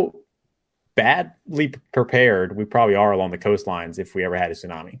how badly prepared we probably are along the coastlines if we ever had a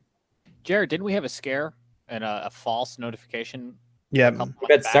tsunami. Jared, didn't we have a scare and a false notification? Yeah, we've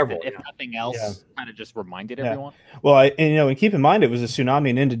had several. If nothing else, kind of just reminded everyone. Well, and keep in mind, it was a tsunami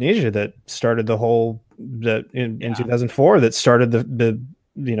in Indonesia that started the whole in 2004 that started the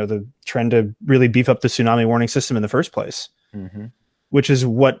the trend to really beef up the tsunami warning system in the first place, which is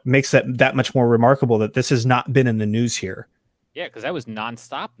what makes that much more remarkable that this has not been in the news here. Yeah, because that was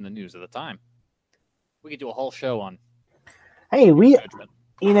nonstop in the news at the time. We could do a whole show on. Hey,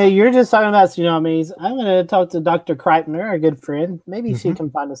 you're just talking about tsunamis. I'm going to talk to Dr. Kreitner, our good friend. Maybe she can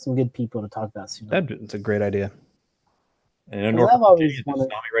find us some good people to talk about tsunamis. That's a great idea. And Norfolk is a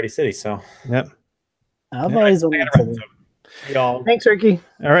tsunami-ready city, so. Yep. I've always wanted to. Y'all. Thanks, Ricky.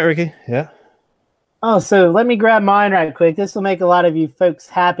 All right, Ricky. Yeah. Oh, so let me grab mine right quick. This will make a lot of you folks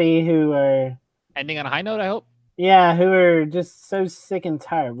happy who are... Ending on a high note, I hope. Yeah, who are just so sick and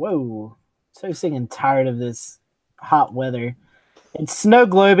tired. Whoa. So sick and tired of this hot weather. It's snow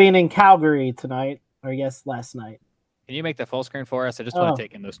globing in Calgary tonight, or yes, last night. Can you make that full screen for us? I just want to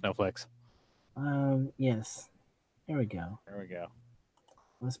take in those snowflakes. Yes. There we go. There we go.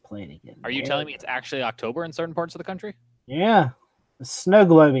 Let's play it again. Are you telling me it's actually October in certain parts of the country? Yeah. Snow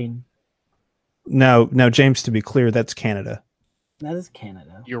globing. No, James, to be clear, that's Canada. That is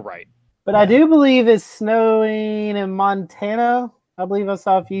Canada. You're right. But I do believe it's snowing in Montana. I believe I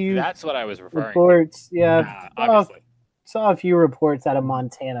saw a few That's what I was referring reports. to. Yeah. Obviously. Saw a few reports out of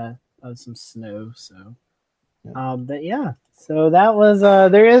Montana of some snow. So, but yeah. So that was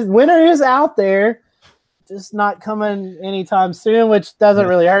winter is out there. Just not coming anytime soon, which doesn't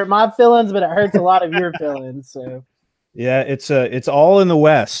really hurt my feelings, but it hurts a lot of your feelings. So yeah, it's all in the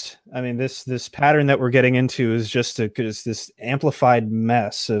West. I mean, this pattern that we're getting into is just this amplified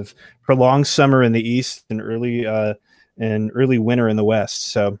mess of prolonged summer in the East and early winter in the West.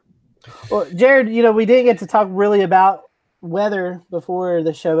 So, well, Jared, we didn't get to talk really about weather before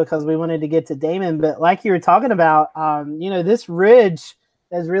the show because we wanted to get to Damon, but like you were talking about, this ridge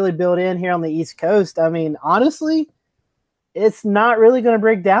that's really built in here on the East Coast. I mean, honestly, it's not really going to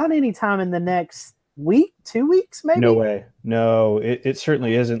break down anytime in the next week, 2 weeks, maybe. No way. No, it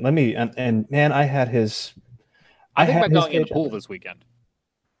certainly isn't. Let me and man, I think about going in the pool this weekend.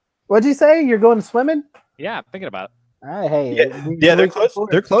 What'd you say? You're going swimming? Yeah, I'm thinking about it. All right, hey, yeah,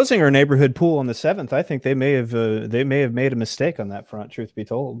 they're closing our neighborhood pool on the 7th. I think they may have made a mistake on that front. Truth be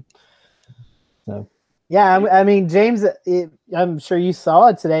told. So. Yeah, I mean, James, I'm sure you saw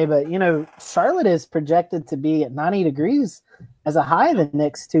it today, but Charlotte is projected to be at 90 degrees as a high the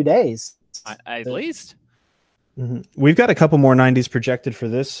next 2 days. At least. Mm-hmm. We've got a couple more 90s projected for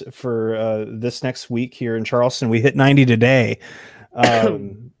this next week here in Charleston. We hit 90 today,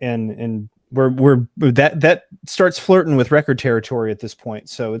 and we're that starts flirting with record territory at this point.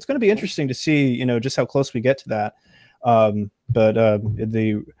 So it's going to be interesting to see just how close we get to that. But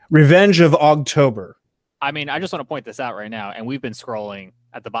the revenge of October. I mean, I just want to point this out right now, and we've been scrolling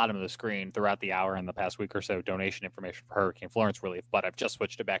at the bottom of the screen throughout the hour in the past week or so, donation information for Hurricane Florence relief, but I've just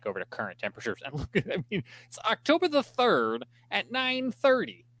switched it back over to current temperatures. And look, it's October the 3rd at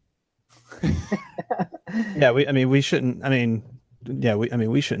 9:30. Yeah, we shouldn't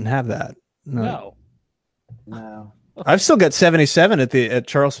have that. No. I've still got 77 at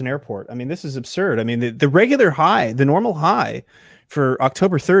Charleston Airport. I mean, this is absurd. I mean, the regular high, the normal high for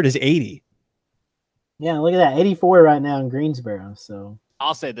October 3rd is 80. Yeah, look at that. 84 right now in Greensboro. So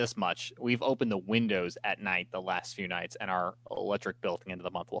I'll say this much. We've opened the windows at night the last few nights, and our electric bill at the end of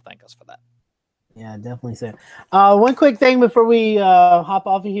the month will thank us for that. Yeah, definitely so. One quick thing before we hop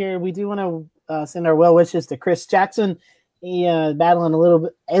off of here. We do want to send our well wishes to Chris Jackson. He battling a little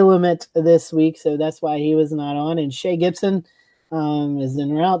bit ailment this week, so that's why he was not on. And Shay Gibson is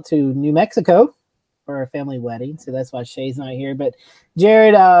en route to New Mexico for a family wedding, so that's why Shay's not here. But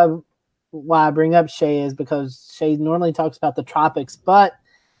Jared, why I bring up Shay is because Shay normally talks about the tropics, but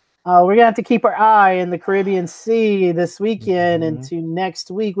we're gonna have to keep our eye in the Caribbean Sea this weekend into next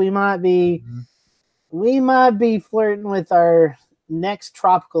week. We might be flirting with our next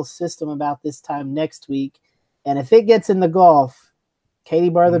tropical system about this time next week. And if it gets in the Gulf, Katie,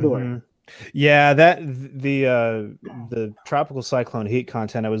 bar the door. Yeah, that the tropical cyclone heat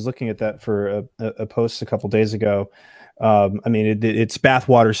content. I was looking at that for a post a couple days ago. I mean, it's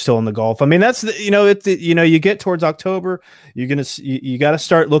bathwater still in the Gulf. I mean, that's you get towards October, you got to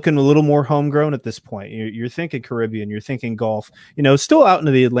start looking a little more homegrown at this point. You're thinking Caribbean, you're thinking Gulf. Still out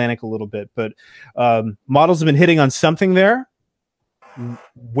into the Atlantic a little bit, but models have been hitting on something there.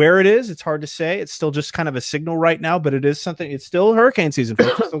 Where it is, it's hard to say. It's still just kind of a signal right now, but it is something. It's still hurricane season.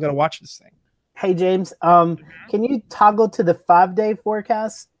 Folks. Still got to watch this thing. Hey James, can you toggle to the 5-day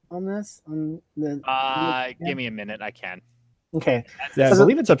forecast on this? Give me a minute. I can. Okay. Yeah, I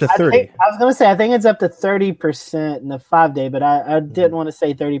believe it's up to 30. I was going to say I think it's up to 30% in the 5-day, but I didn't want to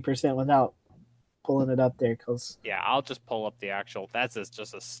say 30% without pulling it up there, because I'll just pull up the actual. That's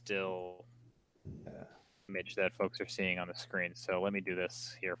just a still image that folks are seeing on the screen. So let me do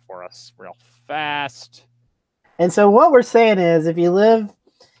this here for us real fast. And so what we're saying is, if you live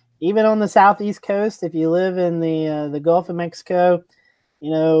even on the southeast coast, if you live in the Gulf of Mexico,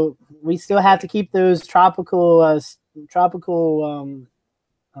 we still have to keep those tropical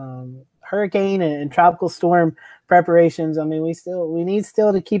hurricane and tropical storm preparations. I mean, we need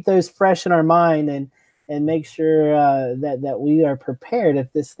to keep those fresh in our mind and make sure that we are prepared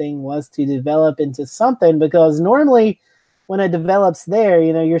if this thing was to develop into something, because normally when it develops there,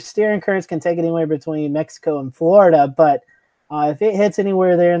 your steering currents can take it anywhere between Mexico and Florida, but if it hits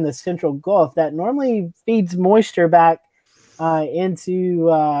anywhere there in the central Gulf, that normally feeds moisture back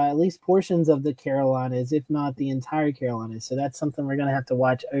into at least portions of the Carolinas, if not the entire Carolinas. So that's something we're going to have to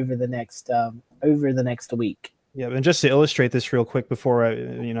watch over the next week. Yeah, and just to illustrate this real quick before I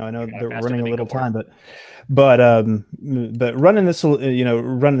know they're running a little time, but running this,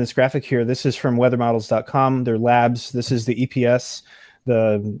 running this graphic here, this is from weathermodels.com, their labs. This is the EPS,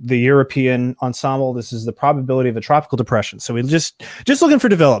 the European ensemble. This is the probability of a tropical depression. So we're just looking for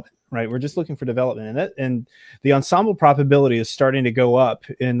development, right? We're just looking for development, and the ensemble probability is starting to go up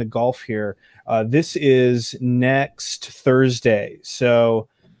in the Gulf here. This is next Thursday. So,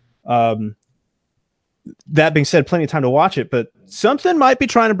 that being said, plenty of time to watch it, but something might be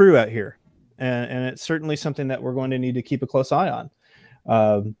trying to brew out here. And it's certainly something that we're going to need to keep a close eye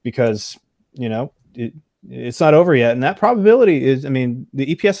on, because, it's not over yet. And that probability is, the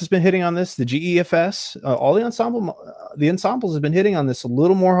EPS has been hitting on this, the GEFS, all the ensembles have been hitting on this a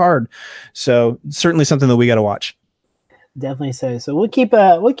little more hard. So certainly something that we got to watch. Definitely so. So we'll keep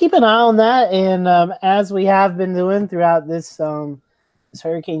an eye on that. And as we have been doing throughout this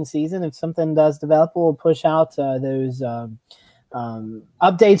hurricane season, if something does develop, we'll push out those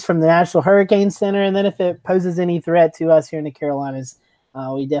updates from the National Hurricane Center. And then if it poses any threat to us here in the Carolinas,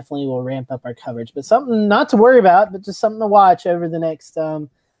 we definitely will ramp up our coverage. But something not to worry about, but just something to watch over the next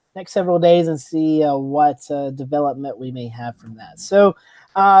several days and see what development we may have from that. So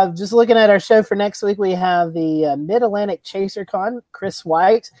just looking at our show for next week, we have the Mid-Atlantic ChaserCon, Chris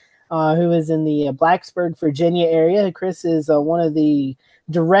White, who is in the Blacksburg, Virginia area. Chris is one of the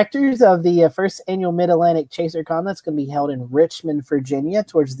directors of the first annual Mid-Atlantic ChaserCon that's going to be held in Richmond, Virginia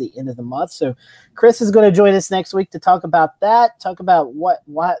towards the end of the month. So Chris is going to join us next week to talk about that, talk about what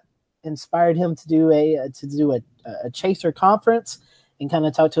inspired him to do a Chaser conference, and kind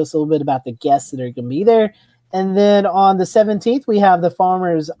of talk to us a little bit about the guests that are going to be there. And then on the 17th, we have the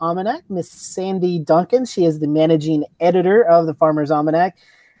Farmer's Almanac, Miss Sandy Duncan. She is the managing editor of the Farmer's Almanac.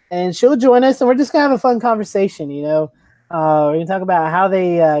 And she'll join us, and we're just going to have a fun conversation, We're going to talk about how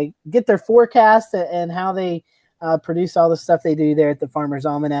they get their forecast and how they produce all the stuff they do there at the Farmer's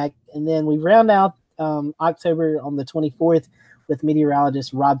Almanac. And then we round out October on the 24th with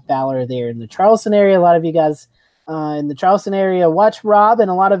meteorologist Rob Fowler there in the Charleston area. A lot of you guys in the Charleston area watch Rob,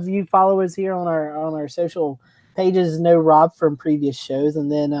 and a lot of you followers here on our social pages know Rob from previous shows. And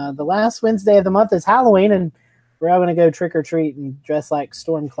then the last Wednesday of the month is Halloween, and we're all going to go trick or treat and dress like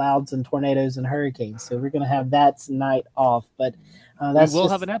storm clouds and tornadoes and hurricanes. So we're going to have that night off. But we will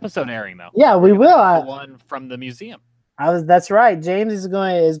have an episode airing though. Yeah, we will. One from the museum. That's right. James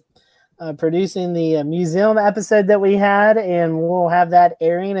is producing the museum episode that we had, and we'll have that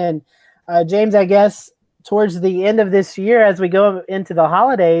airing. And James, I guess towards the end of this year, as we go into the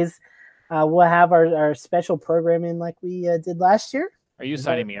holidays, we'll have our special programming like we did last year. Are you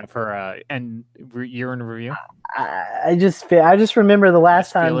signing me up for year in review? I just remember the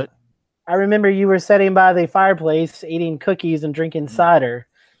last time. I remember you were sitting by the fireplace eating cookies and drinking cider.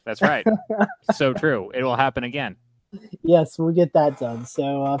 That's right. So true. It will happen again. Yes, we'll get that done.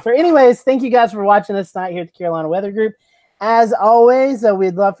 So anyways, thank you guys for watching us tonight here at the Carolina Weather Group. As always,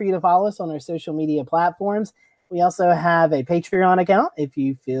 we'd love for you to follow us on our social media platforms. We also have a Patreon account if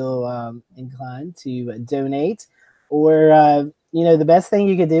you feel inclined to donate, or the best thing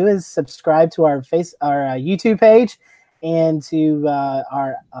you could do is subscribe to our YouTube page and to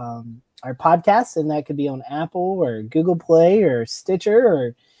our podcasts, and that could be on Apple or Google Play or Stitcher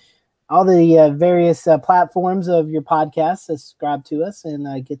or all the various platforms of your podcast. Subscribe to us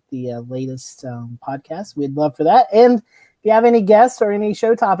and get the latest podcast. We'd love for that. And if you have any guests or any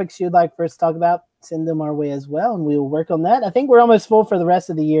show topics you'd like for us to talk about, send them our way as well, and we will work on that. I think we're almost full for the rest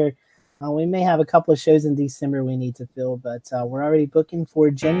of the year. We may have a couple of shows in December we need to fill, but we're already booking for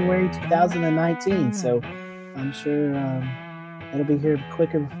January 2019. So I'm sure it'll be here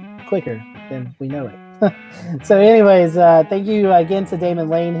quicker than we know it. So anyways, thank you again to Damon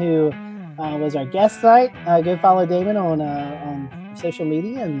Lane, who was our guest tonight. Go follow Damon on social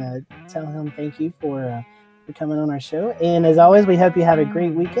media and tell him thank you for coming on our show. And as always, we hope you have a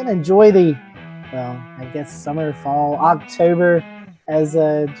great weekend. Enjoy the well, I guess summer, fall, October, as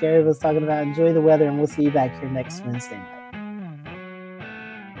Jared was talking about. Enjoy the weather, and we'll see you back here next Wednesday night.